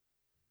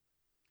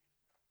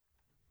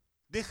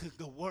 This is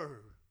the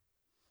word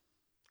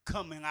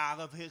coming out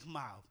of his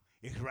mouth.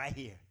 It's right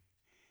here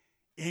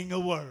in the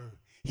word.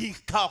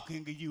 He's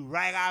talking to you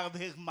right out of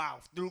his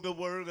mouth through the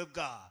word of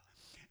God.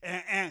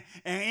 And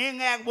in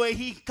that way,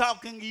 he's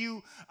talking to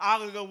you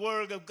out of the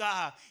word of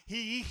God.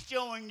 He's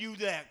showing you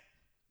that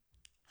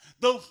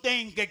those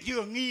things that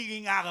you're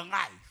needing out of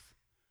life,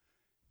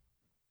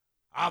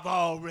 I've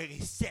already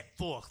set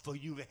forth for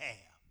you to have.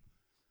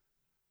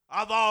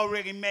 I've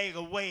already made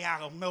a way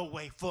out of no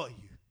way for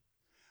you.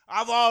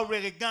 I've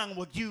already done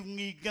what you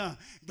need done.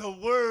 The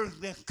words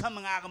that's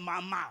coming out of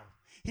my mouth.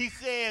 He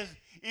says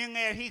in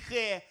there, he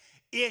said,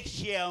 it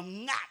shall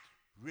not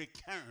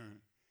return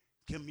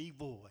to me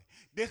void.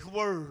 This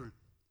word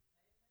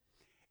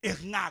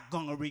is not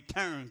going to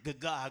return to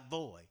God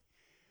void.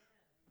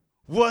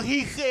 What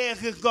he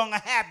says is going to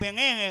happen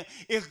in it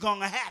is going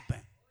to happen.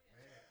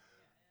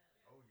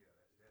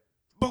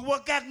 But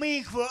what that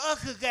means for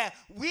us is that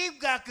we've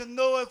got to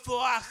know it for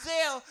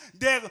ourselves,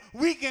 that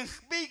we can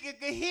speak it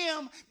to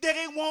him, that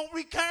it won't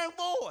return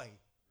void.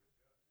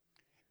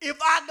 If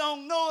I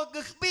don't know it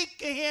to speak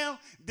to him,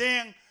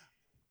 then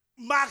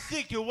my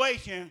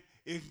situation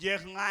is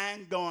just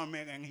lying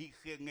dormant, and he's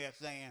sitting there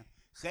saying,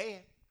 say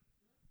it.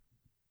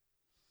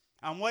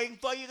 I'm waiting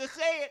for you to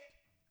say it.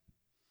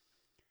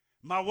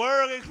 My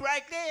word is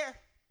right there.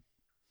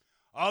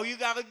 All you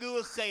got to do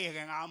is say it,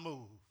 and I'll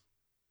move.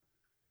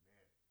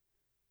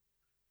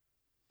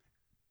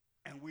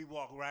 And we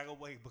walk right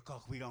away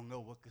because we don't know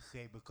what to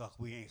say, because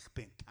we ain't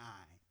spent time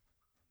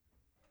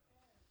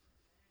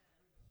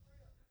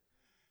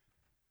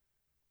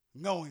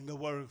knowing the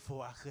word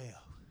for ourselves.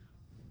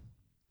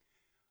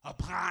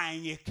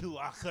 Applying it to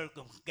our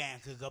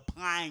circumstances,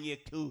 applying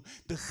it to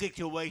the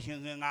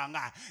situations in our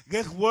life.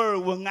 This word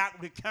will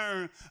not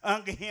return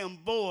unto him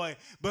void,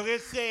 but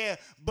it says,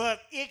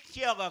 but it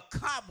shall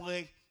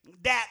accomplish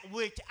that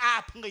which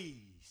I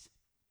please.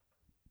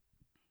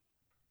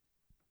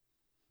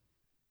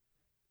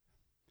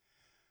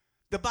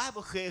 The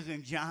Bible says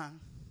in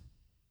John,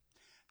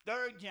 3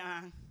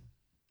 John,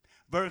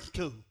 verse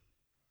 2,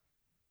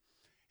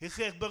 it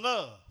says,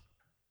 beloved,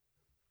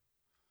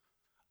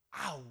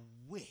 I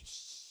wish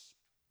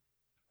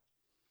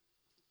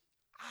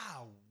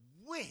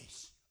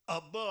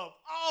above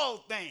all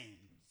things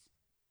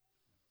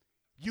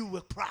you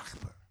would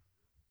prosper.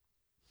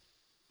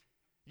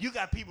 You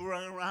got people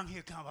running around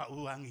here talking about,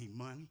 oh, I need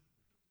money.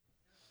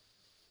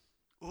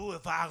 Oh,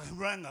 if I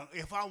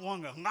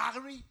won a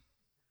lottery,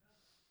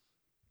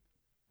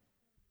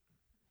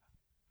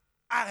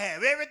 I'd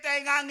have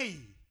everything I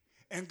need.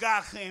 And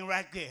God's saying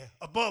right there,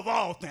 above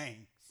all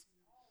things,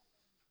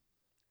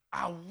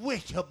 I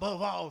wish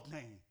above all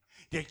things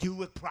that you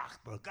would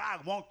prosper.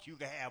 God wants you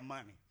to have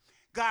money.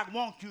 God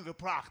wants you to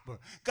prosper.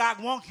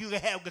 God wants you to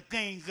have the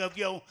things that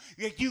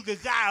you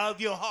desire of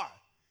your heart.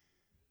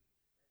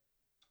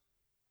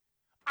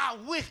 I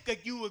wish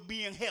that you would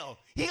be in health.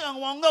 He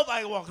don't want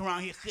nobody walking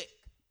around here sick.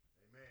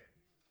 Amen.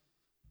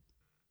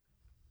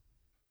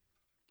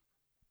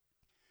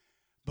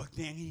 But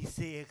then he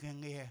says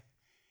in there,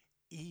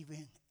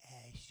 even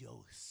as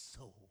your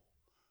soul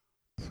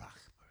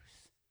prospers.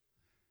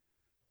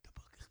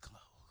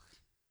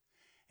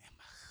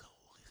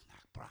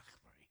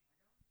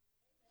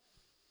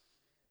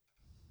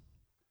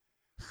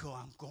 So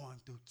I'm going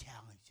through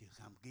challenges.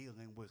 I'm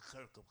dealing with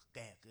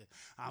circumstances.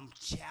 I'm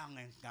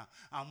challenged.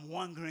 I'm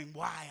wondering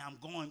why I'm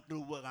going through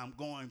what I'm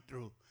going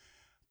through.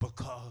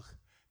 Because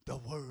the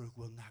word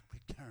will not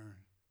return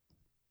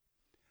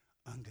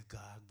unto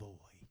God void.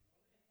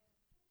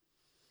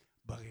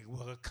 But it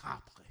will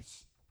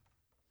accomplish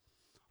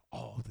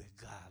all that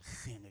God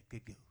sent it to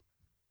do.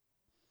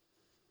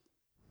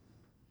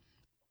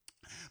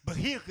 But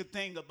here's the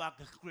thing about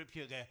the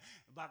scripture that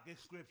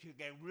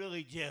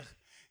really just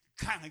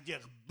kind of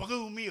just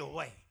blew me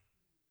away.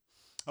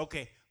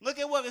 Okay, look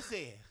at what it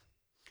says.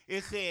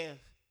 It says,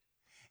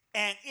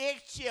 and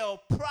it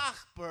shall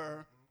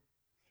prosper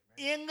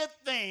in the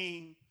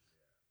thing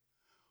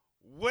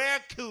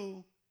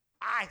whereto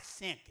I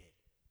sent it.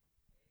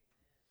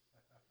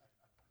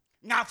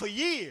 Now for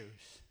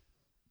years,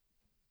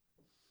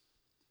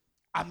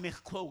 I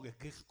misquoted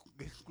this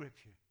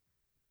scripture.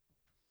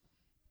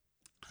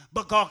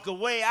 Because the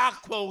way I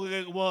quoted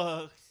it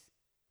was,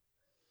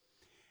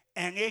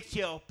 and it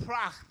shall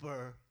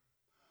prosper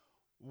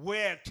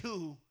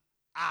whereto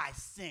I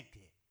sent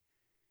it.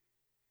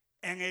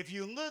 And if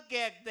you look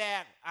at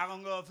that, I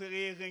don't know if it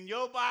is in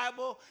your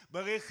Bible,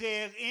 but it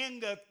says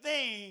in the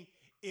thing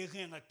is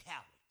in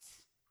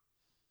italics.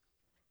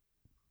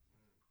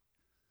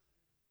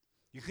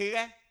 You see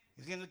that?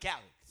 It's in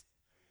italics.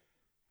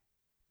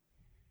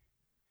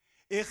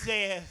 It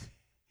says,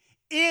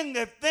 in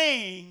the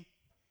thing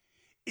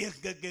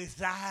is the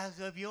desires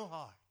of your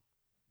heart.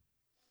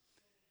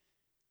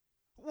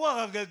 What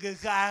are the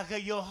desires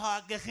of your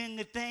heart that's in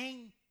the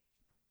thing?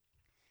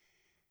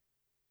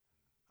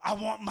 I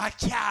want my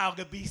child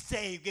to be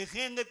saved. It's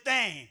in the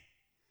thing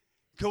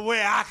to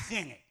where I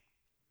sing it.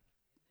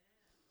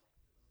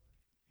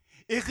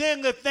 It's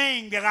in the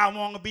thing that I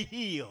want to be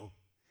healed.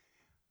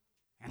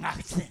 And I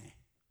sing it.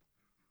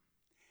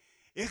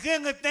 It's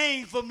in the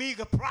thing for me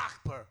to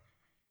prosper.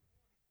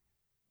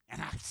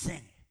 And I sing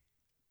it.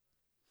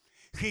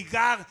 See,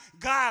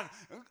 God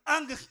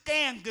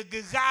understands the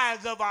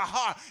desires of our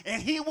heart,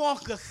 and he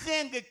wants to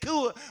send it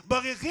to it,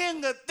 but it's in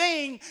the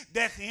thing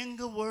that's in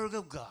the Word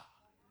of God.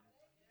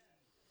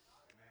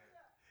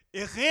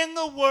 It's in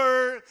the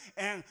Word,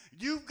 and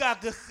you've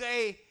got to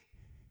say,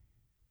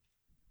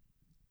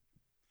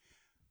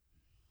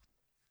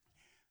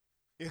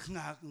 it's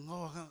not,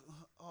 Lord,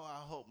 oh,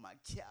 I hope my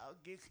child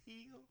gets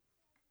healed.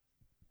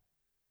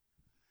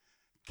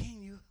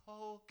 Can you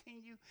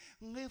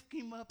lift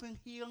him up and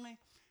heal him?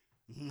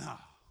 No,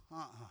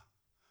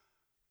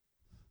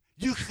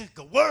 You sent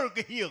the Word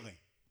to heal him.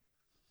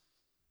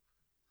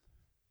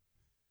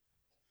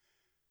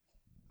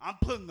 I'm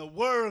putting the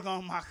Word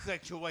on my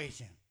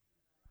situation.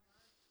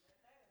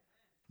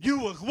 You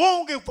was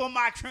wounded for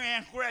my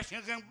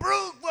transgressions and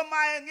bruised for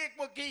my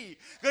iniquity.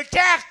 The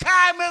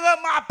chastisement of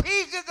my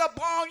peace is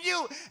upon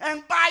you,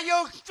 and by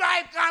your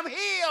stripes I'm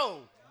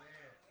healed.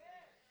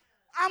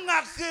 I'm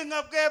not sitting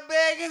up there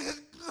begging,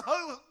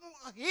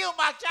 heal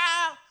my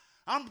child.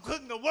 I'm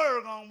putting the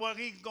Word on what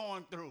he's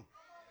going through.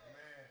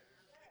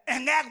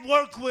 And that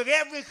works with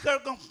every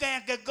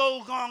circumstance that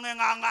goes on in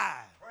our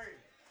lives.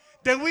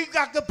 Then we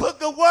got to put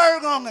the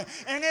Word on it.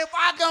 And if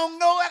I don't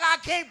know it, I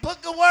can't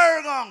put the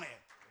Word on it.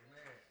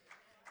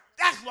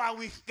 That's why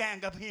we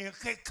stand up here and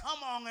say, come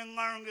on and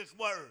learn this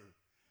Word.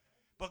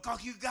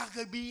 Because you got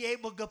to be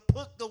able to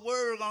put the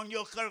Word on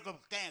your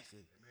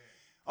circumstances,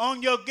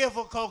 on your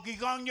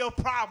difficulties, on your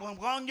problems,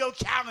 on your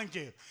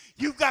challenges.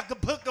 You've got to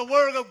put the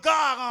Word of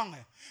God on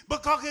it.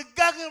 Because it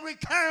doesn't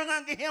return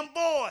unto him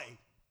void.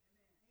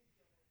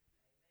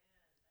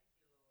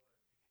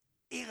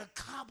 It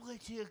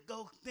accomplishes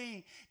those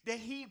things that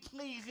he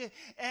pleases,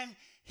 and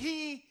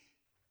he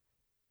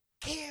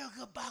cares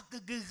about the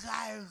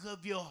desires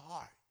of your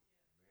heart.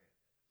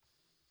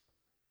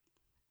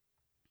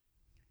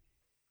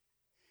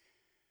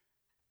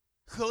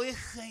 So it's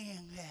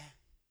saying that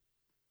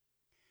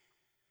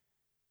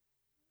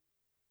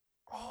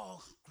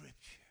all Scripture,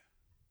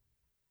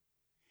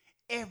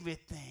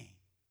 everything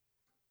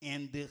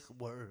in this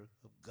Word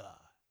of God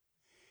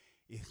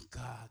is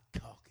God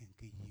talking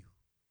to you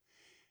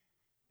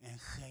and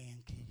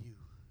saying to you,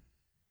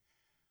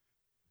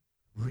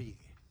 read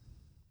it,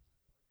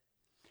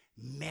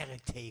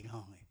 meditate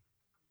on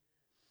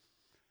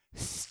it,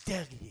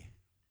 study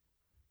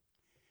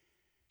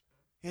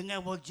it. Isn't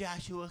that what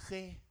Joshua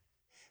said?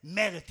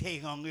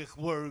 Meditate on this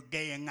Word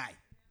day and night.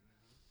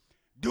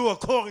 Do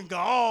according to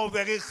all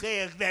that it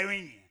says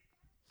therein.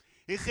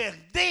 It says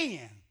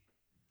then,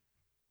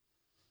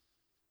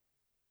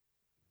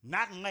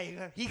 not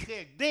later. He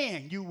said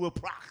then you will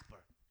prosper.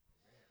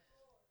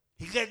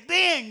 He said,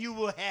 then you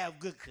will have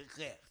good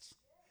success.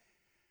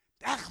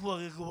 That's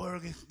what his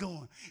Word is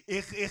doing.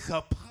 It's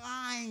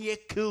applying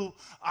it to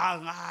our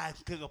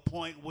lives to the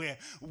point where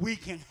we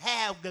can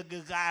have the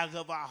desires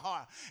of our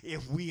heart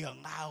if we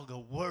allow the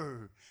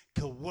Word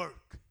to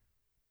work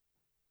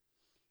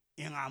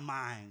in our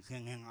minds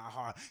and in our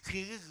heart.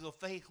 See, this is a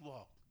faith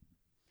walk.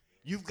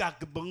 You've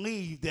got to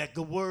believe that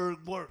the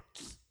Word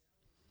works.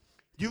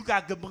 You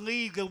got to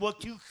believe that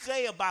what you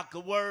say about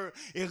the Word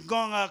is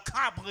going to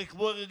accomplish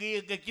what it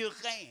is that you're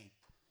saying.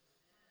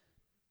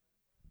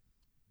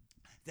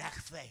 That's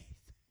faith.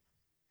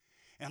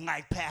 And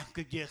like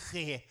Pastor just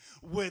said,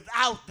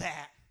 without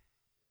that,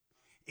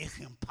 it's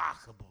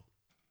impossible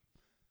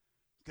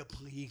to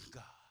please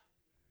God.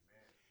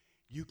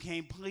 You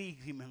can't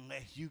please him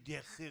unless you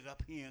just sit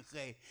up here and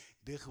say,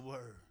 this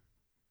Word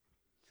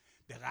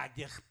that I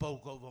just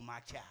spoke over my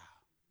child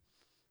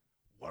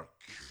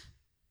works.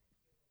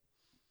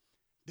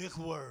 This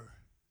Word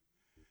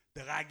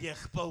that I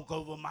just spoke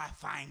over my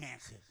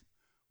finances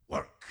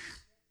works.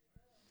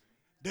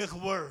 This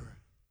Word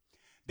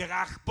that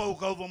I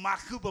spoke over my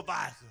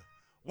supervisor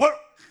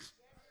works.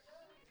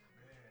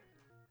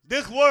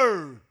 This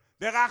Word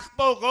that I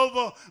spoke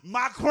over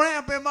my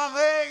cramp in my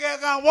leg as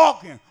I'm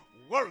walking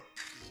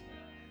works.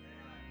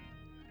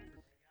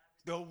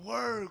 The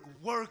Word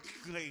works,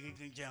 ladies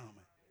and gentlemen.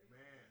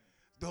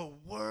 The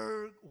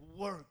Word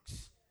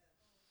works.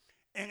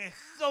 And it's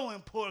so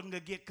important to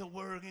get the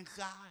Word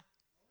inside.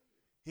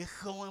 It's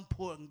so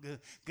important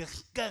to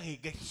study,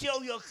 to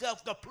show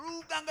yourself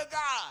approved unto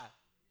God.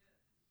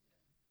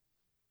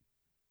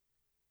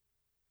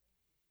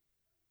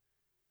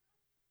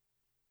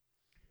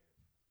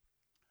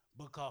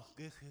 Because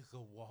this is a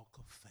walk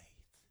of faith.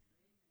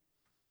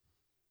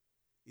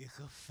 It's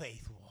a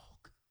faith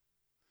walk.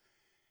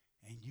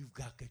 And you've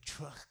got to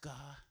trust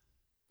God.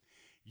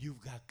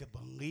 You've got to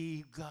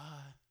believe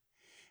God.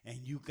 And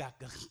you've got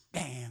to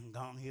stand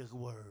on his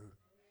word.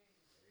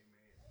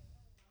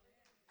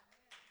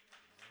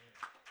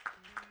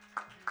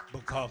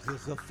 Because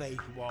it's a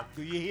faith walk.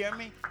 Do you hear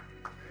me?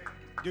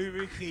 Do you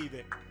receive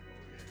it?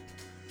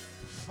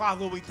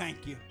 Father, we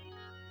thank you.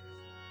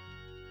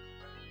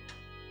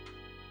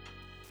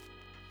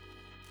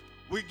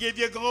 We give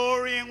you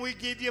glory and we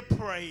give you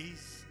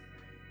praise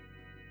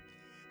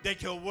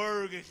that your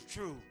word is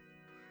true.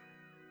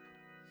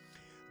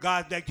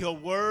 God, that your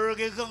word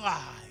is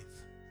alive.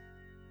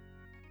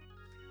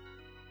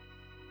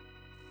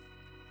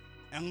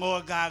 And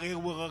Lord God,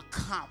 it will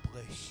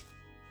accomplish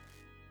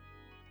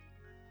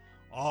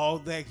all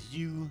that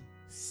you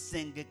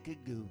send it to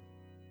do,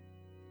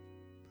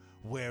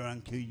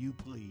 whereunto you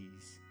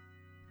please.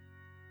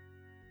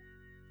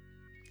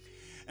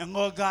 And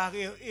Lord God,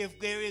 if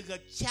there is a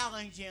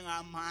challenge in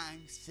our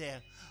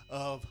mindset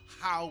of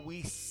how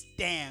we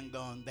stand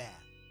on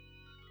that,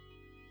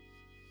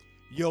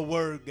 your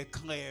word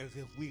declares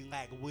if we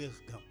lack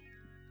wisdom,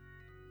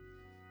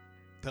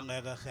 to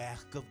let us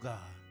ask of God.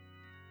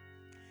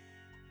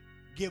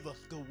 Give us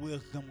the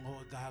wisdom,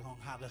 Lord God, on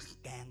how to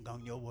stand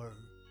on your word,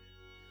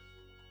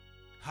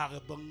 how to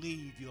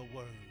believe your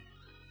word.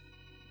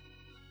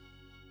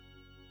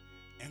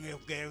 And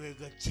if there is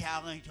a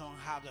challenge on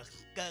how to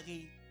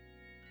study,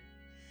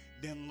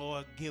 then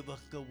Lord, give us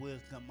the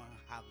wisdom on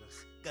how to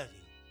study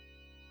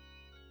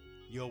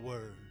your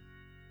word,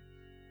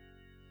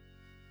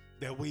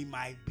 that we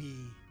might be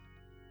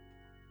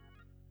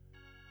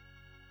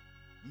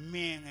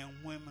men and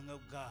women of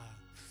God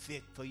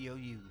fit for your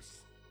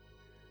use.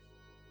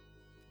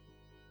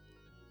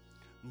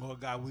 Lord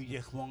God, we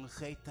just want to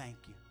say thank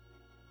you.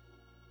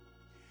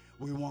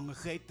 We want to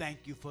say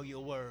thank you for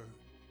your word.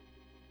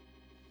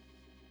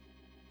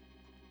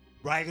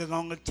 Write it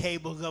on the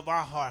tables of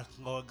our hearts,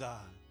 Lord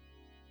God.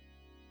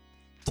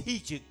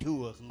 Teach it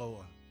to us,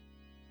 Lord.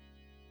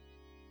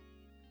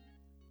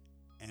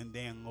 And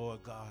then,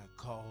 Lord God,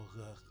 cause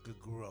us to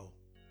grow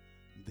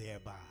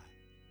thereby.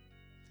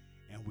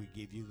 And we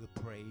give you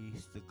the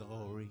praise, the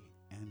glory,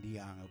 and the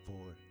honor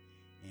for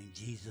it. In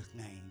Jesus'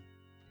 name,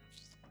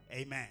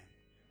 amen.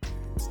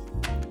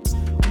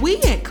 We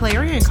at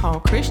Clarion Call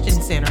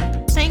Christian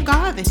Center thank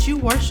God that you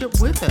worship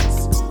with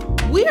us.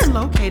 We are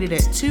located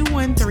at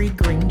 213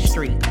 Green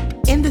Street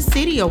in the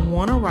city of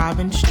Warner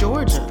Robins,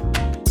 Georgia.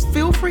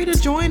 Feel free to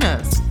join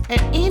us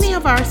at any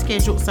of our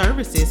scheduled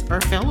services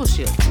or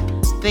fellowships.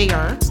 They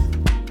are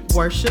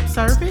worship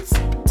service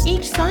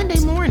each Sunday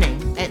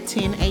morning at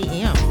 10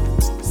 a.m.,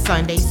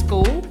 Sunday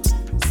school,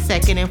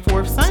 second and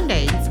fourth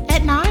Sundays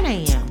at 9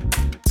 a.m.,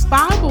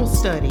 Bible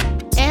study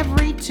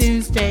every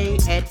Tuesday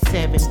at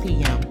 7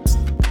 p.m.,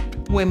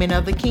 Women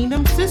of the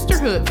Kingdom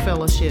Sisterhood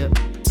Fellowship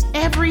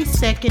every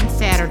second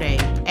Saturday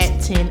at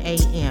 10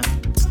 a.m.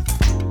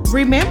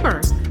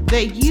 Remember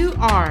that you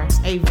are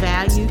a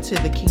value to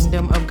the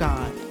kingdom of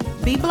God.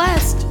 Be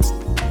blessed.